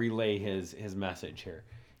 So I'll relay his message here.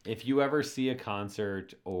 If you ever see a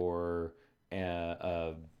concert or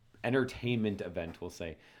a entertainment event, we'll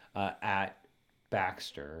say, at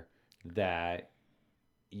Baxter that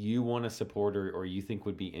you want to support or you think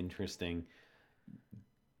would be interesting,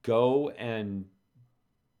 go and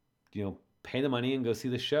pay the money and go see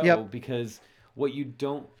the show. Because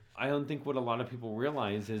I don't think what a lot of people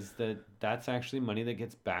realize is that that's actually money that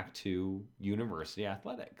gets back to university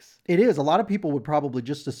athletics. It is. A lot of people would probably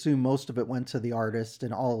just assume most of it went to the artist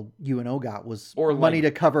and all UNO got was money to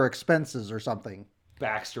cover expenses or something.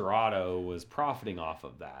 Baxter Auto was profiting off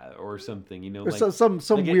of that or something, or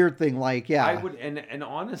some weird thing like, I would, and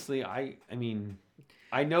honestly, I mean,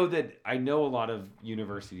 I know a lot of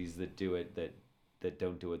universities that do it that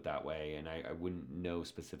don't do it that way, and I wouldn't know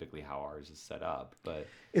specifically how ours is set up, but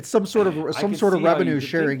it's some sort of revenue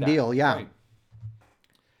sharing deal, Right.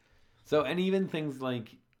 So, and even things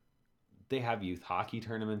like they have youth hockey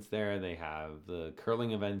tournaments there. They have the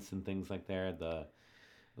curling events and things like there. The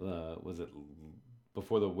was it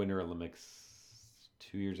before the Winter Olympics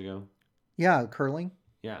 2 years ago? Yeah, curling.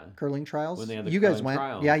 Yeah, curling trials. When they had the you guys curling went.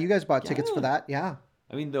 trials. Yeah, you guys bought tickets for that. Yeah.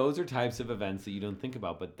 I mean, those are types of events that you don't think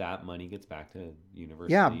about, but that money gets back to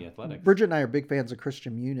university athletics. Bridget and I are big fans of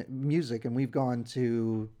Christian music, and we've gone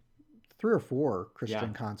to 3 or 4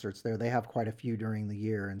 Christian concerts there. They have quite a few during the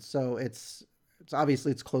year, and so it's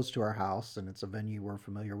obviously it's close to our house, and it's a venue we're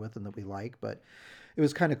familiar with and that we like. But it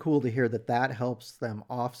was kind of cool to hear that helps them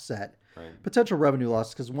offset potential revenue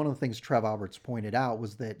loss, because one of the things Trev Alberts pointed out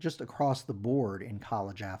was that just across the board in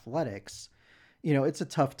college athletics, it's a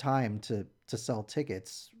tough time to sell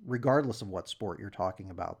tickets regardless of what sport you're talking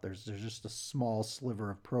about. There's just a small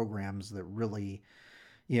sliver of programs that really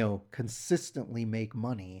consistently make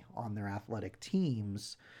money on their athletic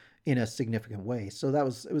teams in a significant way. So it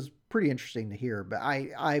was pretty interesting to hear. But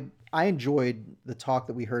I enjoyed the talk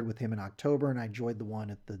that we heard with him in October, and I enjoyed the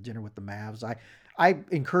one at the dinner with the Mavs. I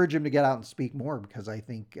encourage him to get out and speak more, because I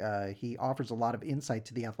think he offers a lot of insight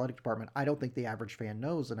to the athletic department I don't think the average fan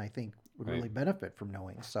knows, and I think would really benefit from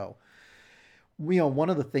knowing. So, one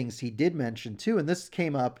of the things he did mention too, and this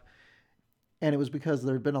came up, and it was because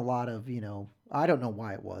there had been a lot of, I don't know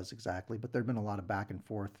why it was exactly, but there had been a lot of back and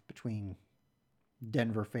forth between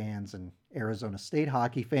Denver fans and Arizona State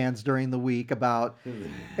hockey fans during the week about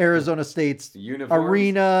Arizona State's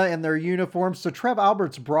arena and their uniforms. So Trev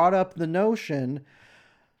Alberts brought up the notion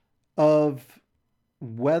of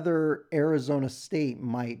whether Arizona State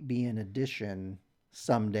might be an addition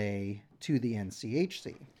someday to the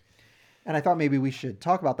NCHC. And I thought maybe we should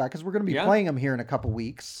talk about that, because we're going to be playing them here in a couple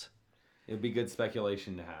weeks. It'd be good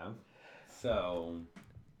speculation to have. So,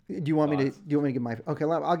 do you want me to give my? Okay,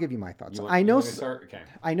 I'll give you my thoughts. I know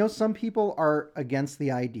some people are against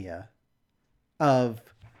the idea of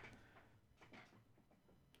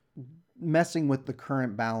messing with the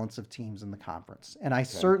current balance of teams in the conference, and I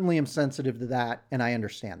certainly am sensitive to that, and I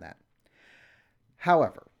understand that.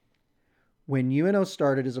 However, when UNO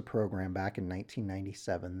started as a program back in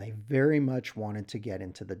 1997, they very much wanted to get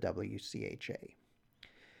into the WCHA.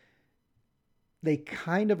 They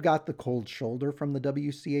kind of got the cold shoulder from the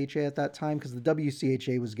WCHA at that time, because the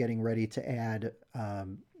WCHA was getting ready to add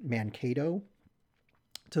Mankato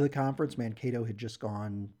to the conference. Mankato had just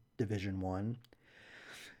gone Division I.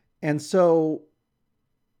 And so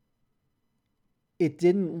it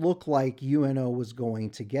didn't look like UNO was going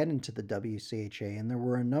to get into the WCHA. And there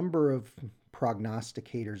were a number of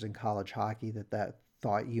prognosticators in college hockey that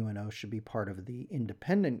thought UNO should be part of the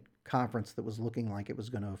independent conference that was looking like it was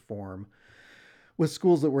going to form, with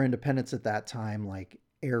schools that were independents at that time, like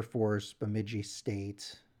Air Force, Bemidji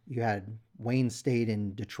State. You had Wayne State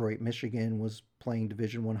in Detroit, Michigan was playing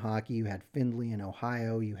Division I hockey. You had Findlay in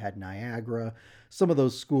Ohio. You had Niagara. Some of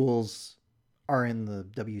those schools are in the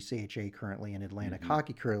WCHA currently, in Atlantic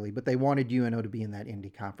Hockey currently, but they wanted UNO to be in that Indy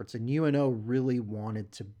conference. And UNO really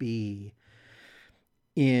wanted to be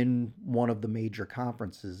in one of the major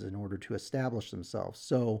conferences in order to establish themselves.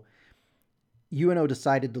 So UNO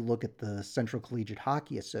decided to look at the Central Collegiate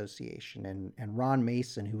Hockey Association, and Ron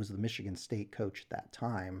Mason, who was the Michigan State coach at that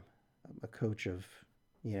time, a coach of,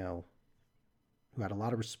 who had a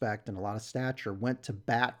lot of respect and a lot of stature, went to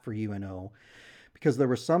bat for UNO, because there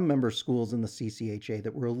were some member schools in the CCHA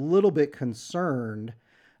that were a little bit concerned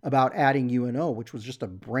about adding UNO, which was just a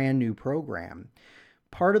brand new program.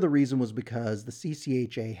 Part of the reason was because the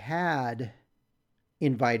CCHA had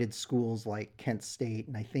invited schools like Kent State,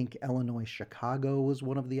 and I think Illinois Chicago was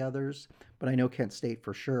one of the others, but I know Kent State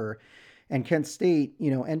for sure. And Kent State,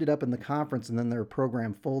 ended up in the conference, and then their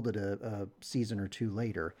program folded a season or two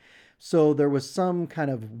later. So there was some kind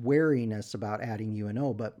of wariness about adding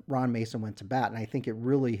UNO, but Ron Mason went to bat, and I think it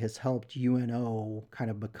really has helped UNO kind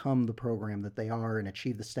of become the program that they are and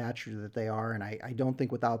achieve the stature that they are. And I don't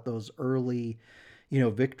think without those early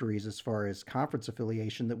victories as far as conference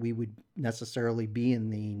affiliation that we would necessarily be in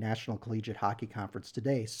the National Collegiate Hockey Conference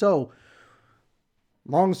today. So,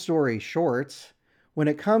 long story short, when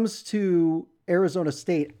it comes to Arizona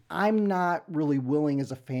State, I'm not really willing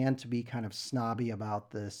as a fan to be kind of snobby about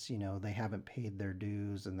this. They haven't paid their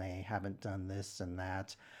dues and they haven't done this and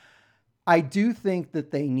that. I do think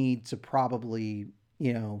that they need to probably,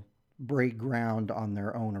 break ground on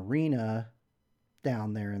their own arena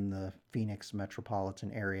down there in the Phoenix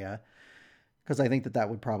metropolitan area, because I think that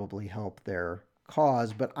would probably help their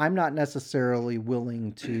cause. But I'm not necessarily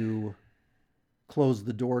willing to close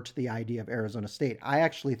the door to the idea of Arizona State. I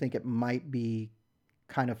actually think it might be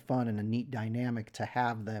kind of fun and a neat dynamic to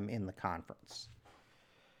have them in the conference.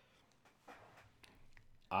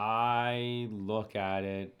 I look at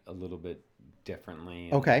it a little bit differently.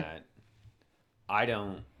 Okay. I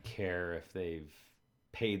don't care if they've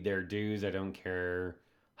paid their dues. I don't care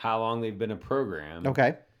how long they've been a program.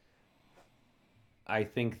 Okay. I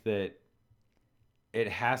think that it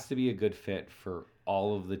has to be a good fit for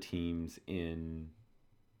all of the teams in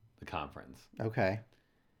the conference. Okay.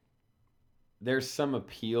 There's some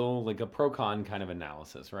appeal, like a pro-con kind of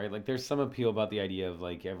analysis, right? Like there's some appeal about the idea of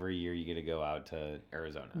like every year you get to go out to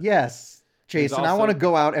Arizona. Yes. Jason, also, I want to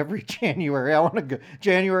go out every January. I want to go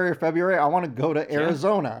January or February. I want to go to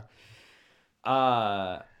Arizona.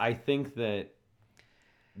 I think that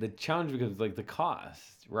the challenge becomes like the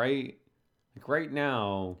cost, right? Like right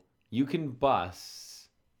now, you can bus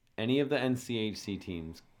any of the NCHC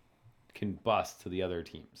teams can bus to the other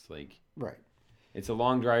teams. Like, right. It's a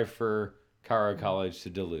long drive for Colorado College to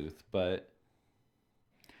Duluth, but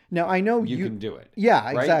now I know you can do it. Yeah,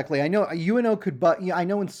 right? Exactly. I know UNO could, but I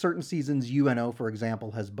know in certain seasons UNO, for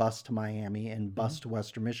example, has bused to Miami and bused to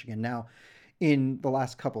Western Michigan. Now, in the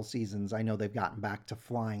last couple seasons, I know they've gotten back to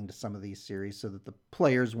flying to some of these series so that the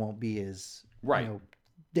players won't be as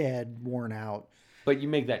dead, worn out. But you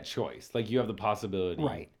make that choice. Like you have the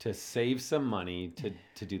possibility to save some money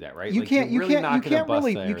to do that, right? You can't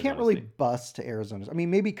really bus to Arizona. I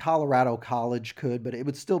mean, maybe Colorado College could, but it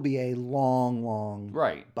would still be a long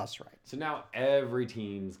bus ride. So now every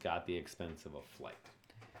team's got the expense of a flight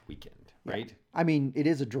weekend, right? Yeah. I mean, it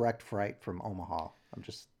is a direct flight from Omaha.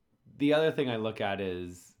 The other thing I look at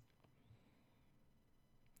is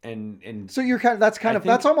and so you're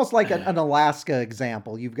that's almost like an Alaska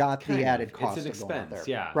example. You've got the added cost. It's an expense,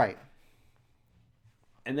 yeah. Right.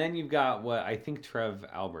 And then you've got what I think Trev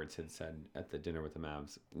Alberts had said at the dinner with the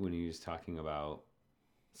Mavs when he was talking about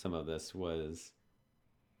some of this was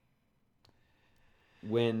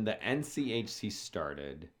when the NCHC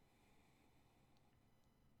started,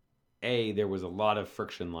 there was a lot of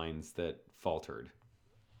friction lines that faltered.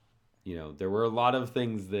 There were a lot of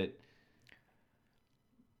things that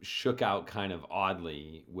shook out kind of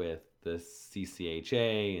oddly with the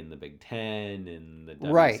CCHA and the Big Ten and the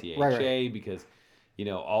WCHA right. Because,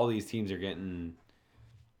 all these teams are getting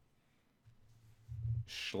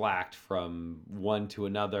schlacked from one to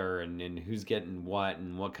another and who's getting what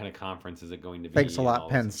and what kind of conference is it going to be. Thanks a lot,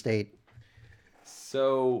 Penn State.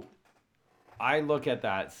 So I look at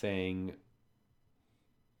that saying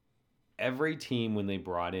every team, when they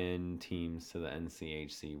brought in teams to the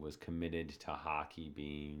NCHC, was committed to hockey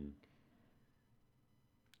being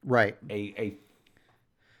right a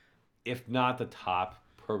if not the top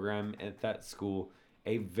program at that school,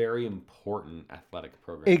 a very important athletic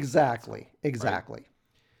program. Exactly. Right?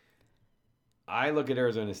 I look at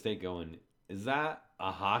Arizona State going, is that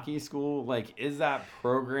a hockey school? Like, is that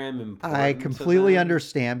program important? I completely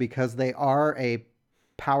understand because they are a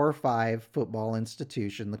Power 5 football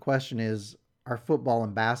institution. The question is, are football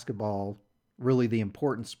and basketball really the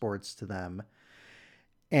important sports to them?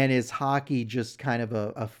 And is hockey just kind of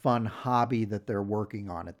a fun hobby that they're working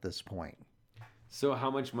on at this point? So how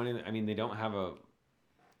much money? I mean, they don't have a...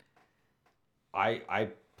 I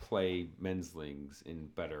play men's leagues in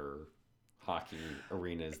better hockey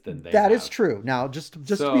arenas than they That have. is true. Now, just to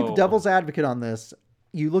be the devil's advocate on this,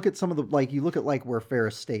 you look at some of the where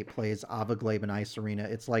Ferris State plays Ava Glaben Ice Arena.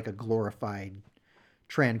 It's like a glorified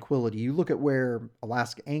Tranquility. You look at where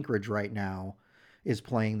Alaska Anchorage right now is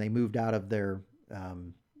playing. They moved out of their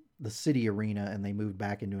the city arena and they moved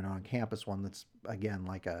back into an on-campus one that's again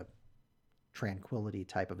like a Tranquility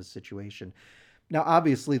type of a situation. Now,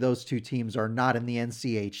 obviously, those two teams are not in the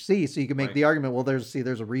NCHC, so you can make the argument. Well, there's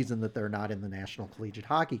a reason that they're not in the National Collegiate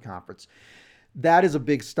Hockey Conference. That is a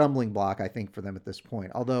big stumbling block, I think, for them at this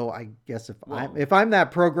point. Although I guess if I'm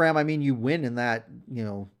that program, I mean, you win in that,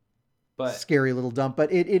 scary little dump.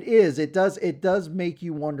 But it does make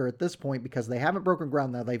you wonder at this point because they haven't broken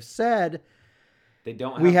ground. Now they've said they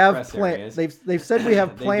don't have plans. They've said we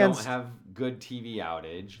have plans. They don't have good TV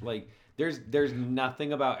outage. Like there's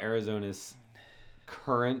nothing about Arizona's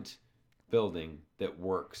current building that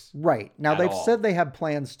works. Right now they've said they have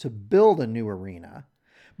plans to build a new arena.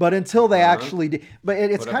 But until they actually do, but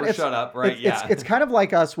it's kind of shut up, right? It's kind of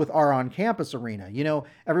like us with our on-campus arena.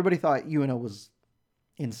 Everybody thought UNO was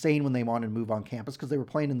insane when they wanted to move on campus because they were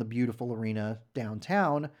playing in the beautiful arena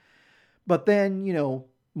downtown. But then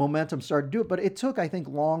momentum started to do it. But it took, I think,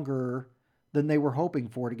 longer than they were hoping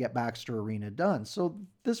for to get Baxter Arena done. So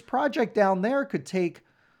this project down there could take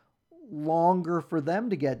longer for them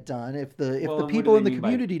to get done if the people in the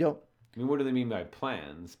community don't. I mean, what do they mean by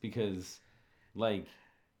plans? Because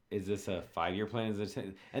is this a 5-year plan?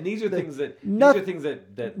 And these are things that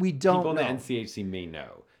we don't people in the NCHC may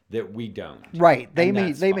know. that we don't. Right. They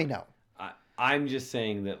may know. I'm just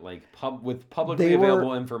saying that, like, with publicly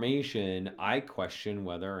available information, I question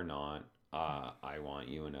whether or not I want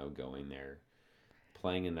UNO going there,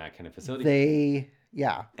 playing in that kind of facility.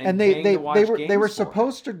 And they were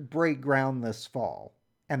supposed to break ground this fall,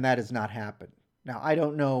 and that has not happened. Now, I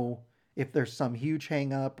don't know if there's some huge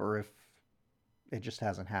hang up or if it just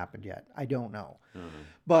hasn't happened yet. I don't know.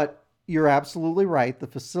 But you're absolutely right. The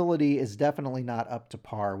facility is definitely not up to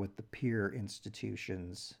par with the peer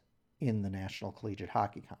institutions in the National Collegiate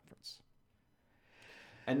Hockey Conference.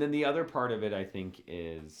 And then the other part of it, I think,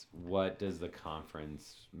 is what does the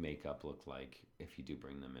conference makeup look like if you do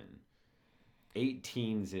bring them in? 8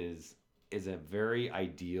 teams is a very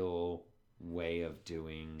ideal way of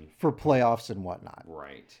doing for playoffs and whatnot.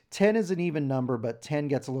 Right. 10 is an even number, but 10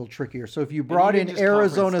 gets a little trickier. So if you brought in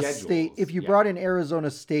Arizona State, brought in Arizona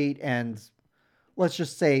State and let's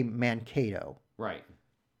just say Mankato. Right.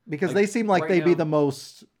 Because they seem like they'd be the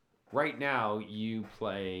most. Right now, you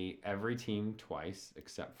play every team twice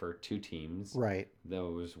except for 2 teams. Right.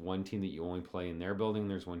 There's one team that you only play in their building.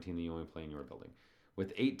 There's one team that you only play in your building.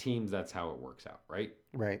 With 8 teams, that's how it works out, right?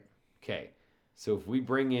 Right. Okay. So if we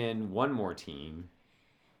bring in one more team,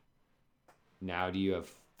 now do you have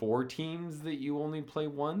 4 teams that you only play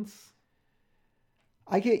once?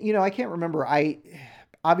 I can't remember.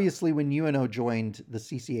 Obviously when UNO joined the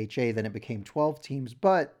CCHA, then it became 12 teams,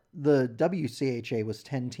 but the WCHA was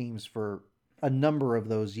 10 teams for a number of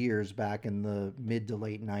those years back in the mid to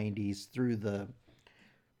late 90s through the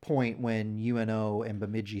point when UNO and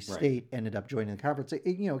Bemidji State ended up joining the conference. It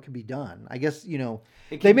can be done. I guess,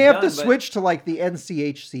 they may have to switch to like the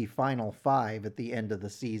NCHC Final 5 at the end of the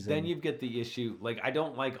season. Then you get the issue. Like, I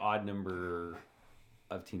don't like odd number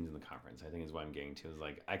of teams in the conference, I think is what I'm getting to. Is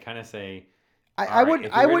like, I kind of say, I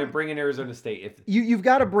would bring in Arizona State. If you've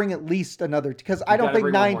got to bring at least another, because I don't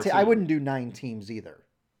think 9. I wouldn't do 9 teams either.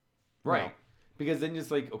 Right. No. Because then just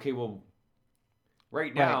like, okay, well,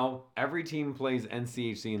 right now, every team plays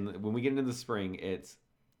NCHC. And when we get into the spring, it's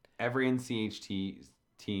every NCHT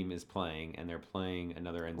team is playing, and they're playing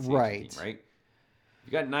another NCHT team, right?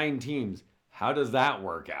 You got 9 teams. How does that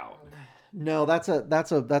work out? No, that's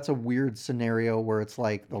a weird scenario where it's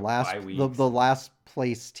like the last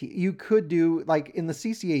place team. You could do, like in the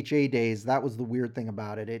CCHA days, that was the weird thing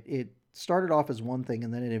about it. It started off as one thing,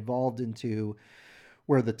 and then it evolved into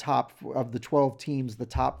where the top of the 12 teams, the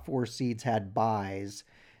top 4 seeds had byes,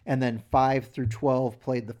 and then 5 through 12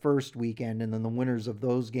 played the first weekend, and then the winners of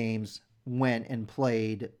those games went and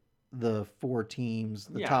played the 4 teams,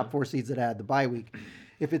 the top 4 seeds that had the bye week.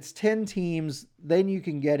 If it's 10 teams, then you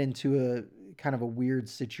can get into a kind of a weird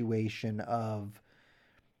situation of,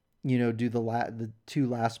 do the 2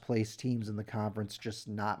 last place teams in the conference just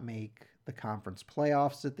not make the conference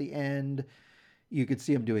playoffs at the end? You could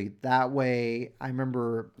see them doing it that way. I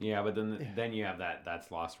remember. Yeah, but then you have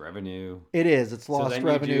that's lost revenue. It is. It's lost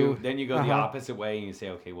revenue. Then you go the opposite way and you say,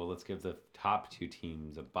 okay, well, let's give the top 2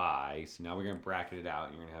 teams a bye. So now we're going to bracket it out.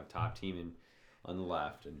 And you're going to have top team on the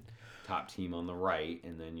left and top team on the right.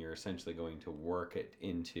 And then you're essentially going to work it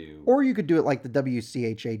into. Or you could do it like the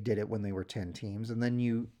WCHA did it when they were 10 teams. And then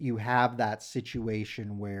you have that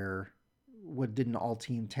situation where didn't all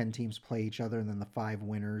 10 teams play each other, and then the 5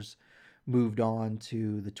 winners moved on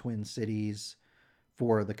to the Twin Cities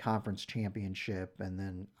for the conference championship. And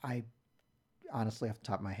then I honestly, off the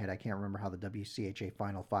top of my head, I can't remember how the WCHA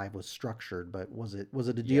Final 5 was structured, but was it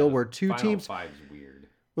a deal where 2 teams? Final 5 is weird.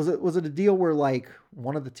 Was it a deal where like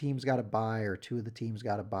one of the teams got a bye or 2 of the teams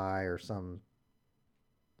got a bye or some?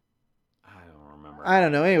 I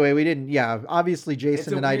don't know. Anyway, we didn't. Yeah, obviously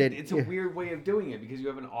Jason and I did. It's a weird way of doing it because you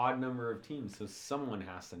have an odd number of teams, so someone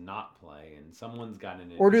has to not play, and someone's got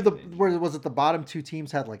an. Or was it the bottom 2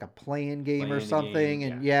 teams had like a play-in game or something?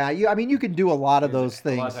 And you can do a lot of those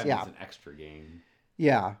things. A lot of times it's an extra game.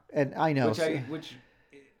 Yeah, and I know.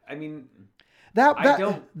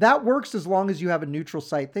 That works as long as you have a neutral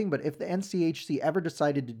site thing. But if the NCHC ever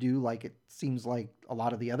decided to do like it seems like a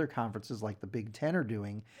lot of the other conferences, like the Big Ten, are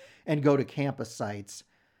doing, and go to campus sites,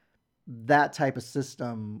 that type of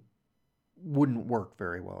system wouldn't work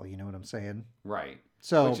very well. You know what I'm saying? Right.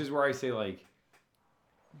 So, which is where I say, like,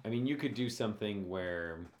 you could do something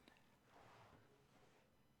where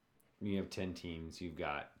you have 10 teams. You've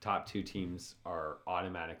got top 2 teams are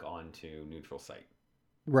automatic onto neutral site.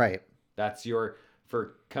 Right. That's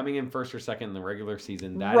for coming in first or second in the regular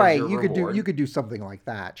season. That is your reward. You could do something like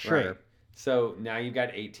that. Sure. Right. So now you've got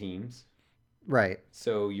 8 teams. Right.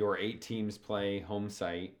 So your 8 teams play home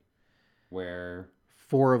site, where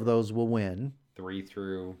 4 of those will win. 3,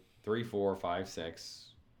 4, 5, 6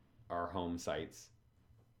 are home sites.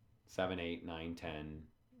 7, 8, 9, 10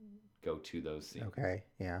 go to those seats. Okay,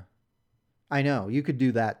 yeah. I know. You could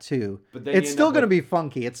do that too. But then it's still going to be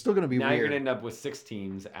funky. It's still going to be now weird. You're going to end up with 6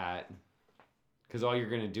 teams because all you're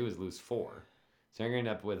going to do is lose 4. So you're going to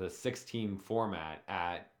end up with a 6-team format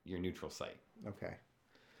at your neutral site. Okay.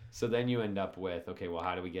 So then you end up with, okay, well,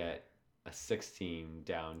 how do we get a 6-team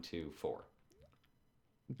down to 4?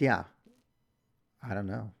 Yeah. I don't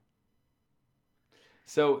know.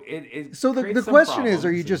 So the question is,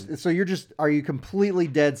 are you completely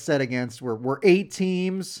dead set against we're 8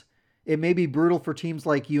 teams? It may be brutal for teams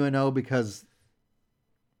like UNO because,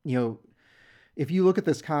 if you look at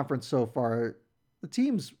this conference so far, the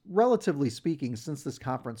teams, relatively speaking, since this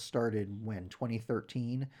conference started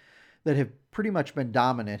 2013, that have pretty much been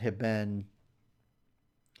dominant have been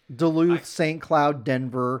Duluth, St. Cloud,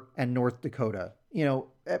 Denver, and North Dakota.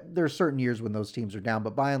 There are certain years when those teams are down,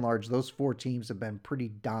 but by and large, those 4 teams have been pretty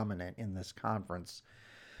dominant in this conference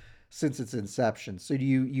since its inception. So do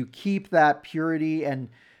you keep that purity and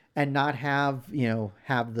not have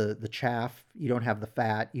the chaff? You don't have the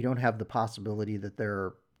fat. You don't have the possibility that there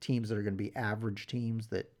are teams that are going to be average teams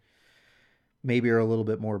that maybe are a little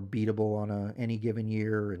bit more beatable on any given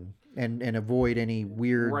year and avoid any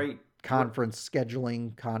weird conference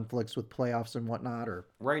scheduling conflicts with playoffs and whatnot. Or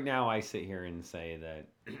right now I sit here and say that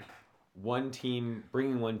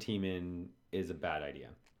bringing one team in is a bad idea.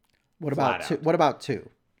 What about 2?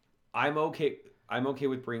 I'm okay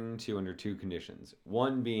with bringing 2 under 2 conditions.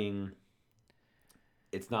 One being,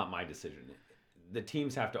 it's not my decision. The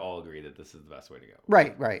teams have to all agree that this is the best way to go.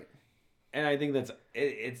 Right. And I think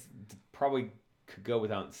it's probably could go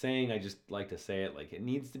without saying. I just like to say it, like, it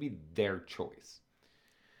needs to be their choice.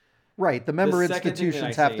 Right. The member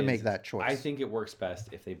institutions have to make that choice. I think it works best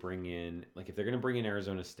if they bring in, like, if they're going to bring in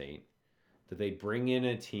Arizona State, that they bring in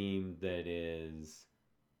a team that is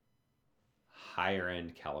higher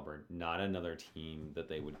end caliber, not another team that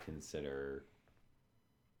they would consider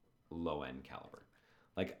low end caliber.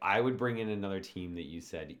 Like, I would bring in another team that you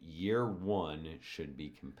said year 1 should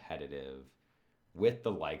be competitive with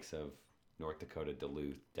the likes of North Dakota,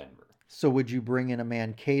 Duluth, Denver. So would you bring in a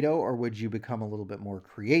Mankato, or would you become a little bit more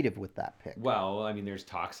creative with that pick? Well, I mean, there's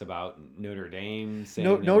talks about Notre Dame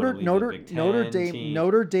saying Notre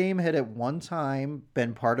Dame had at one time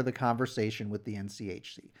been part of the conversation with the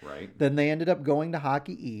NCHC. Right. Then they ended up going to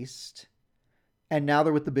Hockey East, and now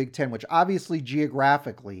they're with the Big Ten, which obviously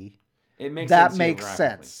geographically makes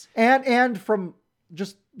sense. And from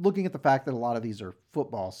just looking at the fact that a lot of these are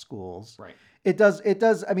football schools. Right. It does.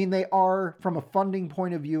 I mean, they are, from a funding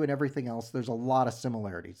point of view and everything else, there's a lot of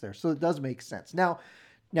similarities there. So it does make sense. Now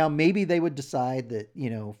maybe they would decide that,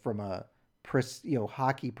 from a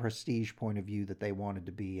hockey prestige point of view, that they wanted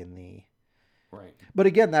to be in the right. But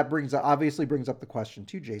again, that obviously brings up the question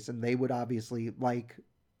too, Jason. They would obviously, like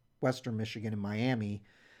Western Michigan and Miami,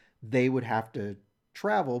 they would have to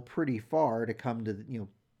travel pretty far to come to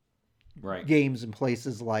right. games in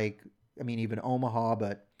places like, even Omaha,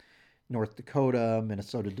 but North Dakota,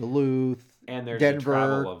 Minnesota, Duluth, and there's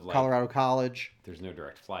Denver, of, like, Colorado College. There's no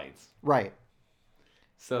direct flights. Right.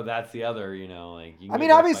 So that's the other,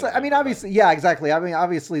 obviously, yeah, exactly.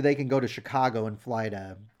 Obviously they can go to Chicago and fly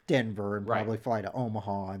to Denver and probably fly to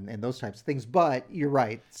Omaha and those types of things. But you're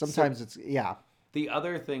right. Sometimes The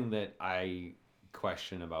other thing that I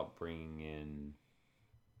question about bringing in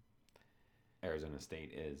Arizona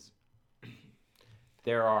State is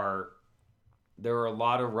there are a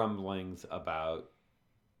lot of rumblings about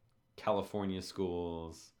California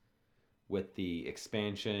schools with the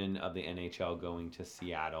expansion of the NHL going to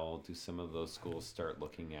Seattle. Do some of those schools start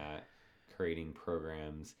looking at creating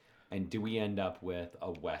programs? And do we end up with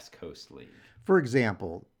a West Coast league? For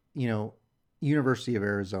example, University of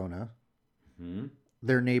Arizona,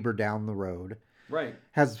 their neighbor down the road, right,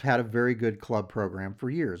 has had a very good club program for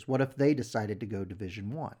years. What if they decided to go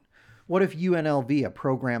Division I? What if UNLV, a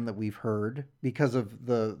program that we've heard because of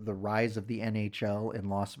the rise of the NHL in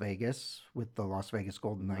Las Vegas with the Las Vegas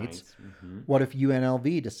Golden Knights, what if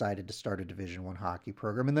UNLV decided to start a Division I hockey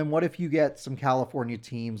program? And then what if you get some California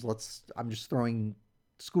teams? I'm just throwing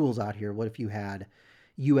schools out here. What if you had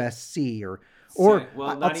USC or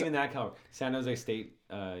not even that California. San Jose State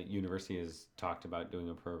University has talked about doing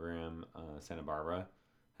a program. Santa Barbara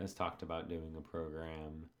has talked about doing a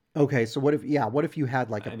program. Okay, so what if you had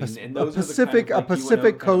like a Pacific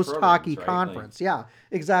Coast Hockey Conference? Like, yeah,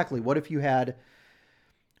 exactly. What if you had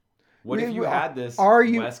this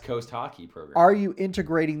West Coast hockey program? Are you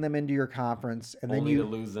integrating them into your conference and only then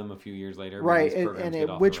to lose them a few years later? Right, and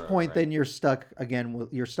at which point then you're stuck again.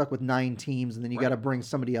 You're stuck with 9 teams, and then you got to bring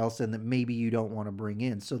somebody else in that maybe you don't want to bring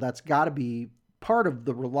in. So that's got to be part of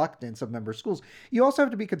the reluctance of member schools. You also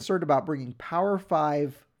have to be concerned about bringing Power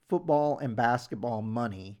 5 football and basketball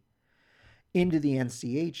money into the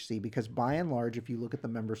NCHC, because by and large, if you look at the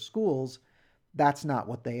member schools, that's not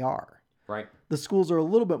what they are. Right. The schools are a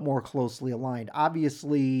little bit more closely aligned.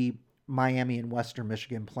 Obviously, Miami and Western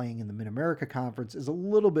Michigan playing in the Mid-America Conference is a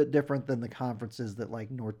little bit different than the conferences that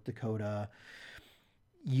like North Dakota,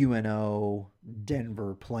 UNO,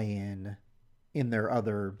 Denver play in their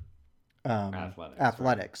other athletics.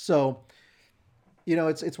 Right. So,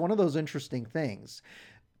 it's one of those interesting things.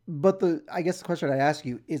 But I guess the question I ask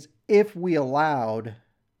you is, if we allowed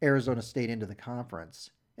Arizona State into the conference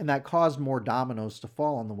and that caused more dominoes to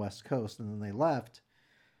fall on the West Coast and then they left,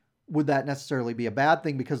 would that necessarily be a bad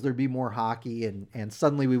thing because there'd be more hockey and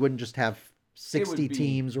suddenly we wouldn't just have 60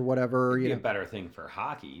 teams or whatever? It'd be a better thing for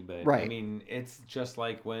hockey, but right. I mean, it's just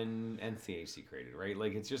like when NCHC created, right?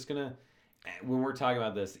 Like, it's just going to, when we're talking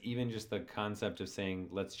about this, even just the concept of saying,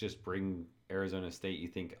 let's just bring Arizona State, you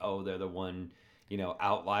think, oh, they're the one,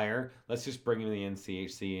 outlier. Let's just bring them to the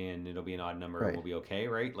NCHC and it'll be an odd number right. and we'll be okay,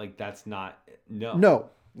 right? Like, that's not, No,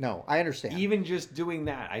 I understand. Even just doing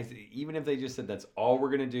that, even if they just said that's all we're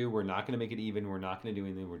going to do, we're not going to make it even, we're not going to do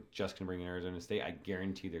anything, we're just going to bring in Arizona State, I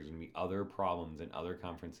guarantee there's going to be other problems in other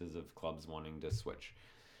conferences of clubs wanting to switch.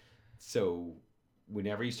 So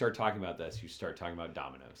whenever you start talking about this, you start talking about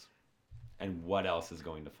dominoes and what else is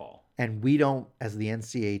going to fall. And we don't, as the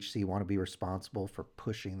NCHC, want to be responsible for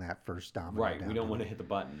pushing that first domino right, down. We don't want to hit the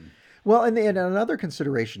button. Well, and another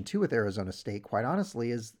consideration, too, with Arizona State, quite honestly,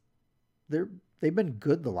 is they've been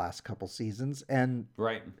good the last couple seasons, and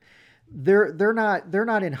right. They're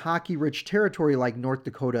not in hockey rich territory like North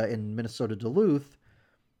Dakota and Minnesota Duluth,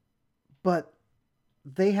 but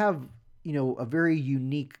they have a very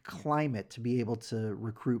unique climate to be able to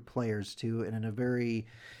recruit players to, and in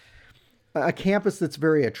a campus that's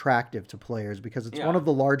very attractive to players because it's one of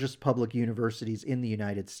the largest public universities in the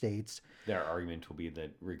United States. Their argument will be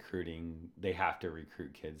that they have to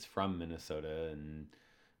recruit kids from Minnesota and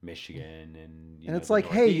Michigan and it's like,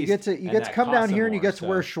 hey, you get to come down here and you get to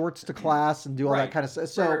wear shorts to class and do all that kind of stuff.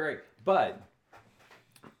 So right.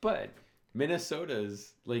 But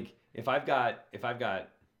Minnesota's, like, if I've got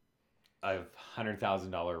a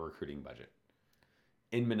 $100,000 recruiting budget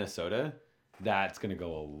in Minnesota, that's going to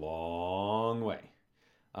go a long way.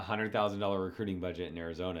 A $100,000 recruiting budget in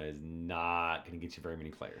Arizona is not going to get you very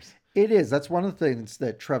many players. It is. That's one of the things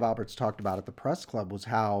that Trev Alberts talked about at the press club, was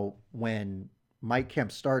how when Mike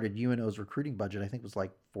Kemp started, UNO's recruiting budget, I think, was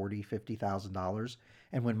like $40,000, $50,000.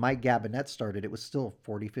 And when Mike Gabinet started, it was still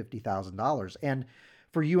 $40,000, $50,000. And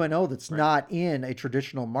for UNO, that's right. not in a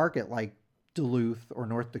traditional market like Duluth or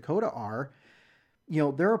North Dakota are,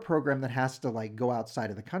 they're a program that has to like go outside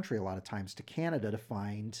of the country a lot of times to Canada to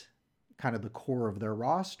find kind of the core of their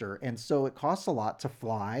roster. And so it costs a lot to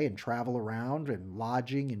fly and travel around and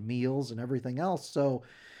lodging and meals and everything else. So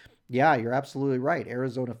yeah, you're absolutely right.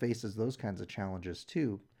 Arizona faces those kinds of challenges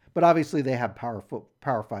too. But obviously they have Power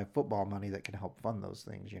 5 football money that can help fund those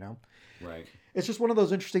things, Right. It's just one of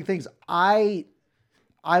those interesting things.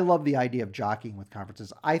 I love the idea of jockeying with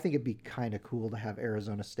conferences. I think it'd be kind of cool to have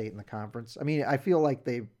Arizona State in the conference. I mean, I feel like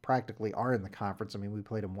they practically are in the conference. I mean, we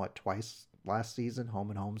played them, twice last season,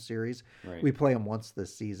 home and home series. Right. We play them once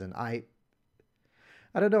this season. I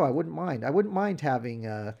don't know. I wouldn't mind. I wouldn't mind having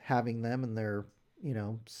them in their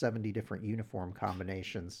 70 different uniform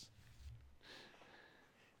combinations.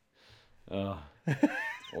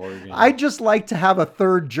 Oregon. I'd just like to have a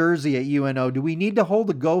third jersey at UNO. Do we need to hold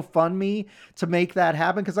a GoFundMe to make that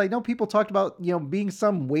happen? Because I know people talked about, being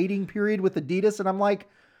some waiting period with Adidas, and I'm like,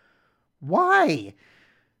 why?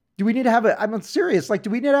 Do we need to have I'm serious. Like, do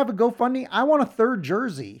we need to have a GoFundMe? I want a third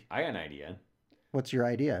jersey. I got an idea. What's your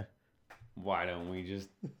idea? Why don't we just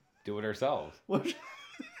do it ourselves?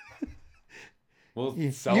 We'll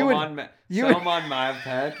sell them on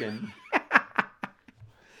MyPack and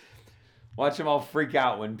watch them all freak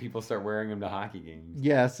out when people start wearing them to hockey games.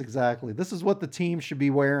 Yes, exactly. This is what the team should be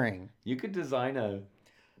wearing. You could design a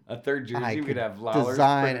third jersey. We could have Lowers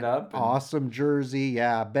printed up. Awesome jersey.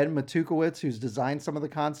 Yeah. Ben Matukowicz, who's designed some of the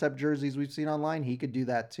concept jerseys we've seen online, he could do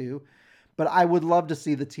that too. But I would love to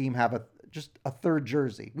see the team have just a third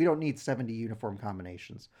jersey. We don't need 70 uniform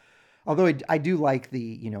combinations. Although I do like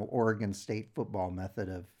the, Oregon State football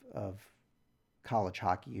method of college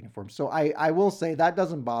hockey uniforms. So I will say that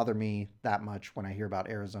doesn't bother me that much when I hear about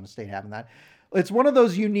Arizona State having that. It's one of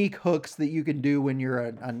those unique hooks that you can do when you're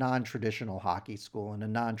a non-traditional hockey school in a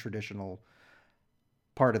non-traditional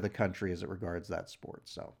part of the country as it regards that sport.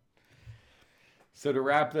 So to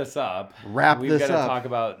wrap this up, we've got to talk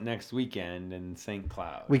about next weekend in St.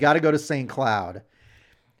 Cloud. We got to go to St. Cloud.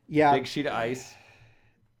 Yeah. Big sheet of ice.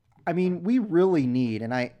 I mean, we really need,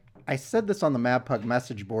 and I said this on the MavPug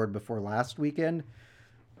message board before last weekend.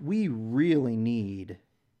 We really need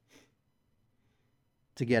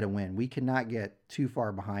to get a win. We cannot get too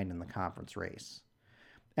far behind in the conference race.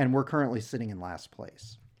 And we're currently sitting in last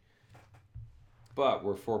place. But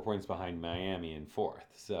we're 4 points behind Miami in 4th,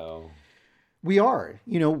 so we are.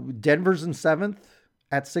 Denver's in 7th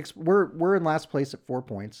at 6. We're in last place at 4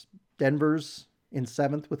 points. Denver's in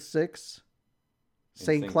 7th with 6.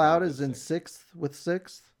 St. Cloud is in 6th with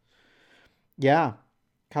 6th. Yeah.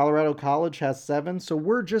 Colorado College has 7. So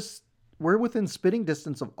we're within spitting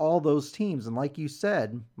distance of all those teams. And like you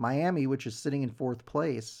said, Miami, which is sitting in 4th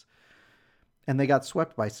place, and they got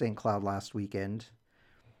swept by St. Cloud last weekend.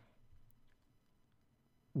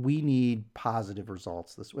 We need positive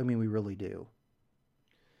results we really do.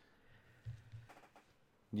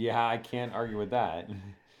 Yeah, I can't argue with that.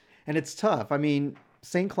 And it's tough.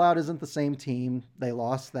 St. Cloud isn't the same team. They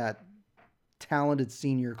lost that talented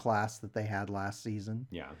senior class that they had last season.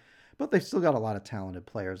 Yeah. But they've still got a lot of talented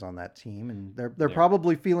players on that team, and they're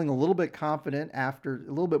probably feeling a little bit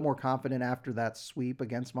more confident after that sweep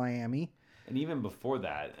against Miami. And even before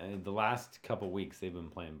that, the last couple weeks they've been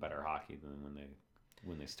playing better hockey than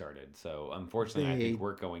when they started. So unfortunately, I think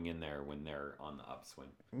we're going in there when they're on the upswing.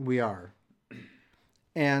 We are.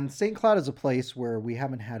 And St. Cloud is a place where we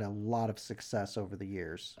haven't had a lot of success over the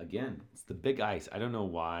years. Again, it's the big ice. I don't know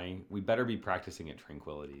why. We better be practicing at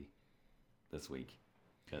Tranquility this week.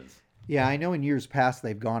 Yeah, I know in years past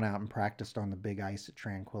they've gone out and practiced on the big ice at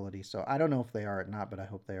Tranquility. So I don't know if they are or not, but I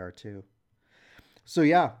hope they are too. So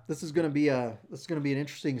yeah, this is going to be an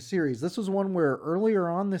interesting series. This was one where earlier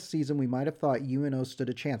on this season we might have thought UNO stood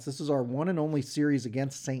a chance. This is our one and only series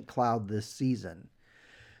against St. Cloud this season.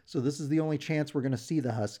 So this is the only chance we're going to see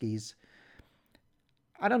the Huskies.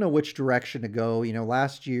 I don't know which direction to go.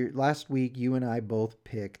 Last week you and I both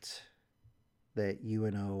picked that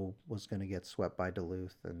UNO was going to get swept by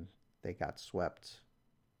Duluth, and they got swept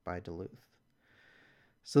by Duluth.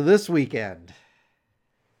 So this weekend,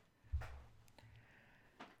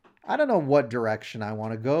 I don't know what direction I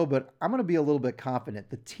want to go, but I'm going to be a little bit confident.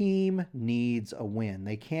 The team needs a win.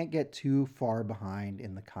 They can't get too far behind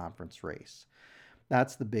in the conference race.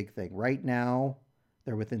 That's the big thing. Right now,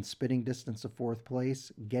 they're within spitting distance of 4th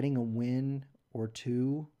place. Getting a win or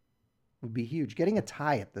two would be huge. Getting a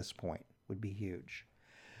tie at this point would be huge.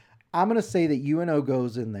 I'm going to say that UNO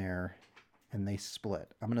goes in there and they split.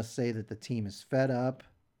 I'm going to say that the team is fed up.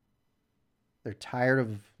 They're tired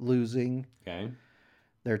of losing. Okay.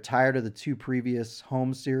 They're tired of the 2 previous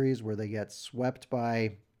home series where they get swept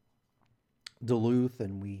by Duluth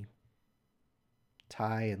and we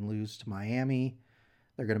tie and lose to Miami.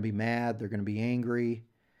 They're going to be mad. They're going to be angry.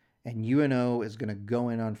 And UNO is going to go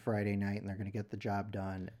in on Friday night and they're going to get the job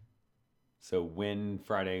done. So win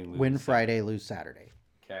Friday, lose Win Friday, Saturday. Lose Saturday.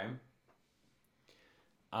 Okay.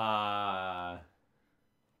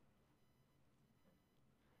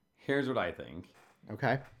 Here's what I think.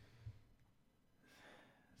 Okay.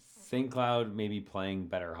 St. Cloud may be playing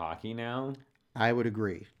better hockey now. I would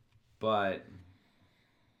agree. But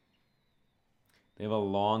they have a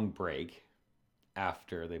long break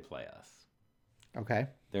after they play us. Okay.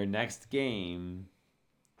 Their next game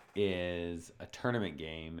is a tournament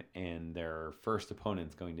game, and their first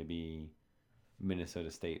opponent's going to be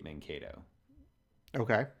Minnesota State Mankato.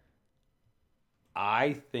 Okay.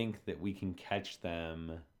 I think that we can catch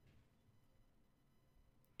them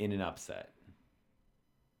in an upset.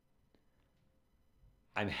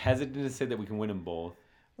 I'm hesitant to say that we can win them both.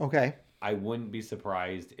 Okay. I wouldn't be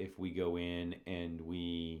surprised if we go in and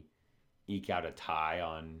we eke out a tie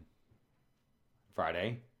on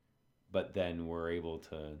Friday, but then we're able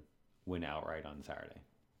to win outright on Saturday.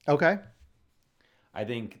 Okay. I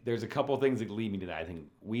think there's a couple things that lead me to that. I think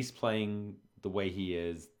Weiss playing the way he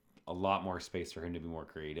is, a lot more space for him to be more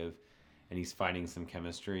creative, and he's finding some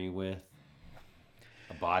chemistry with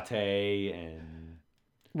Abate and...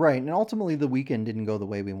 Right, and ultimately the weekend didn't go the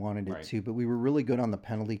way we wanted it to, but we were really good on the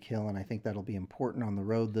penalty kill, and I think that'll be important on the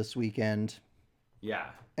road this weekend. Yeah.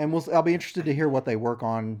 And I'll be interested to hear what they work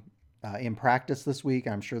on in practice this week.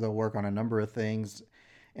 I'm sure they'll work on a number of things,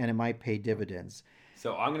 and it might pay dividends.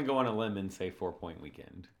 So I'm going to go on a limb and say 4-point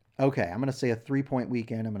weekend. Okay, I'm going to say a 3-point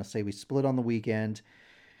weekend. I'm going to say we split on the weekend.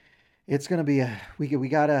 It's going to be we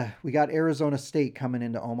got Arizona State coming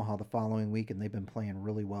into Omaha the following week, and they've been playing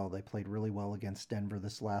really well. They played really well against Denver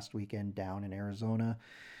this last weekend down in Arizona.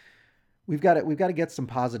 We've got to get some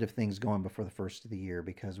positive things going before the first of the year,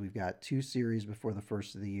 because we've got 2 series before the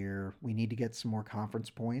first of the year. We need to get some more conference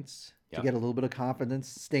points to get a little bit of confidence,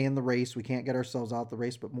 stay in the race. We can't get ourselves out the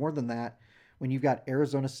race, but more than that, when you've got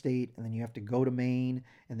Arizona State and then you have to go to Maine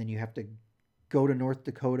and then you have to go to North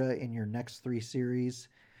Dakota in your next 3 series,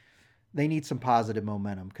 they need some positive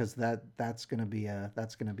momentum because that's going to be a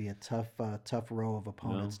tough row of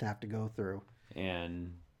opponents to have to go through.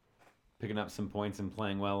 And picking up some points and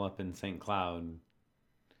playing well up in St. Cloud,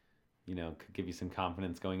 could give you some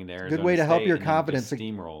confidence going into Arizona. Good way to help your confidence.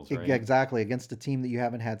 Steamrolls, right? Exactly, against a team that you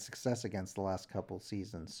haven't had success against the last couple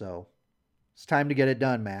seasons. So it's time to get it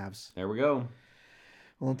done, Mavs. There we go.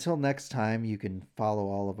 Well, until next time, you can follow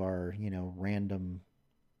all of our, random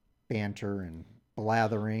banter and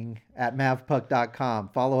blathering at mavpuck.com.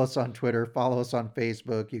 Follow us on Twitter. Follow us on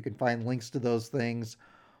Facebook. You can find links to those things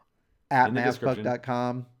at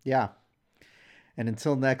mavpuck.com. Yeah. And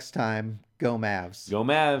until next time, go Mavs. Go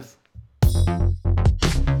Mavs.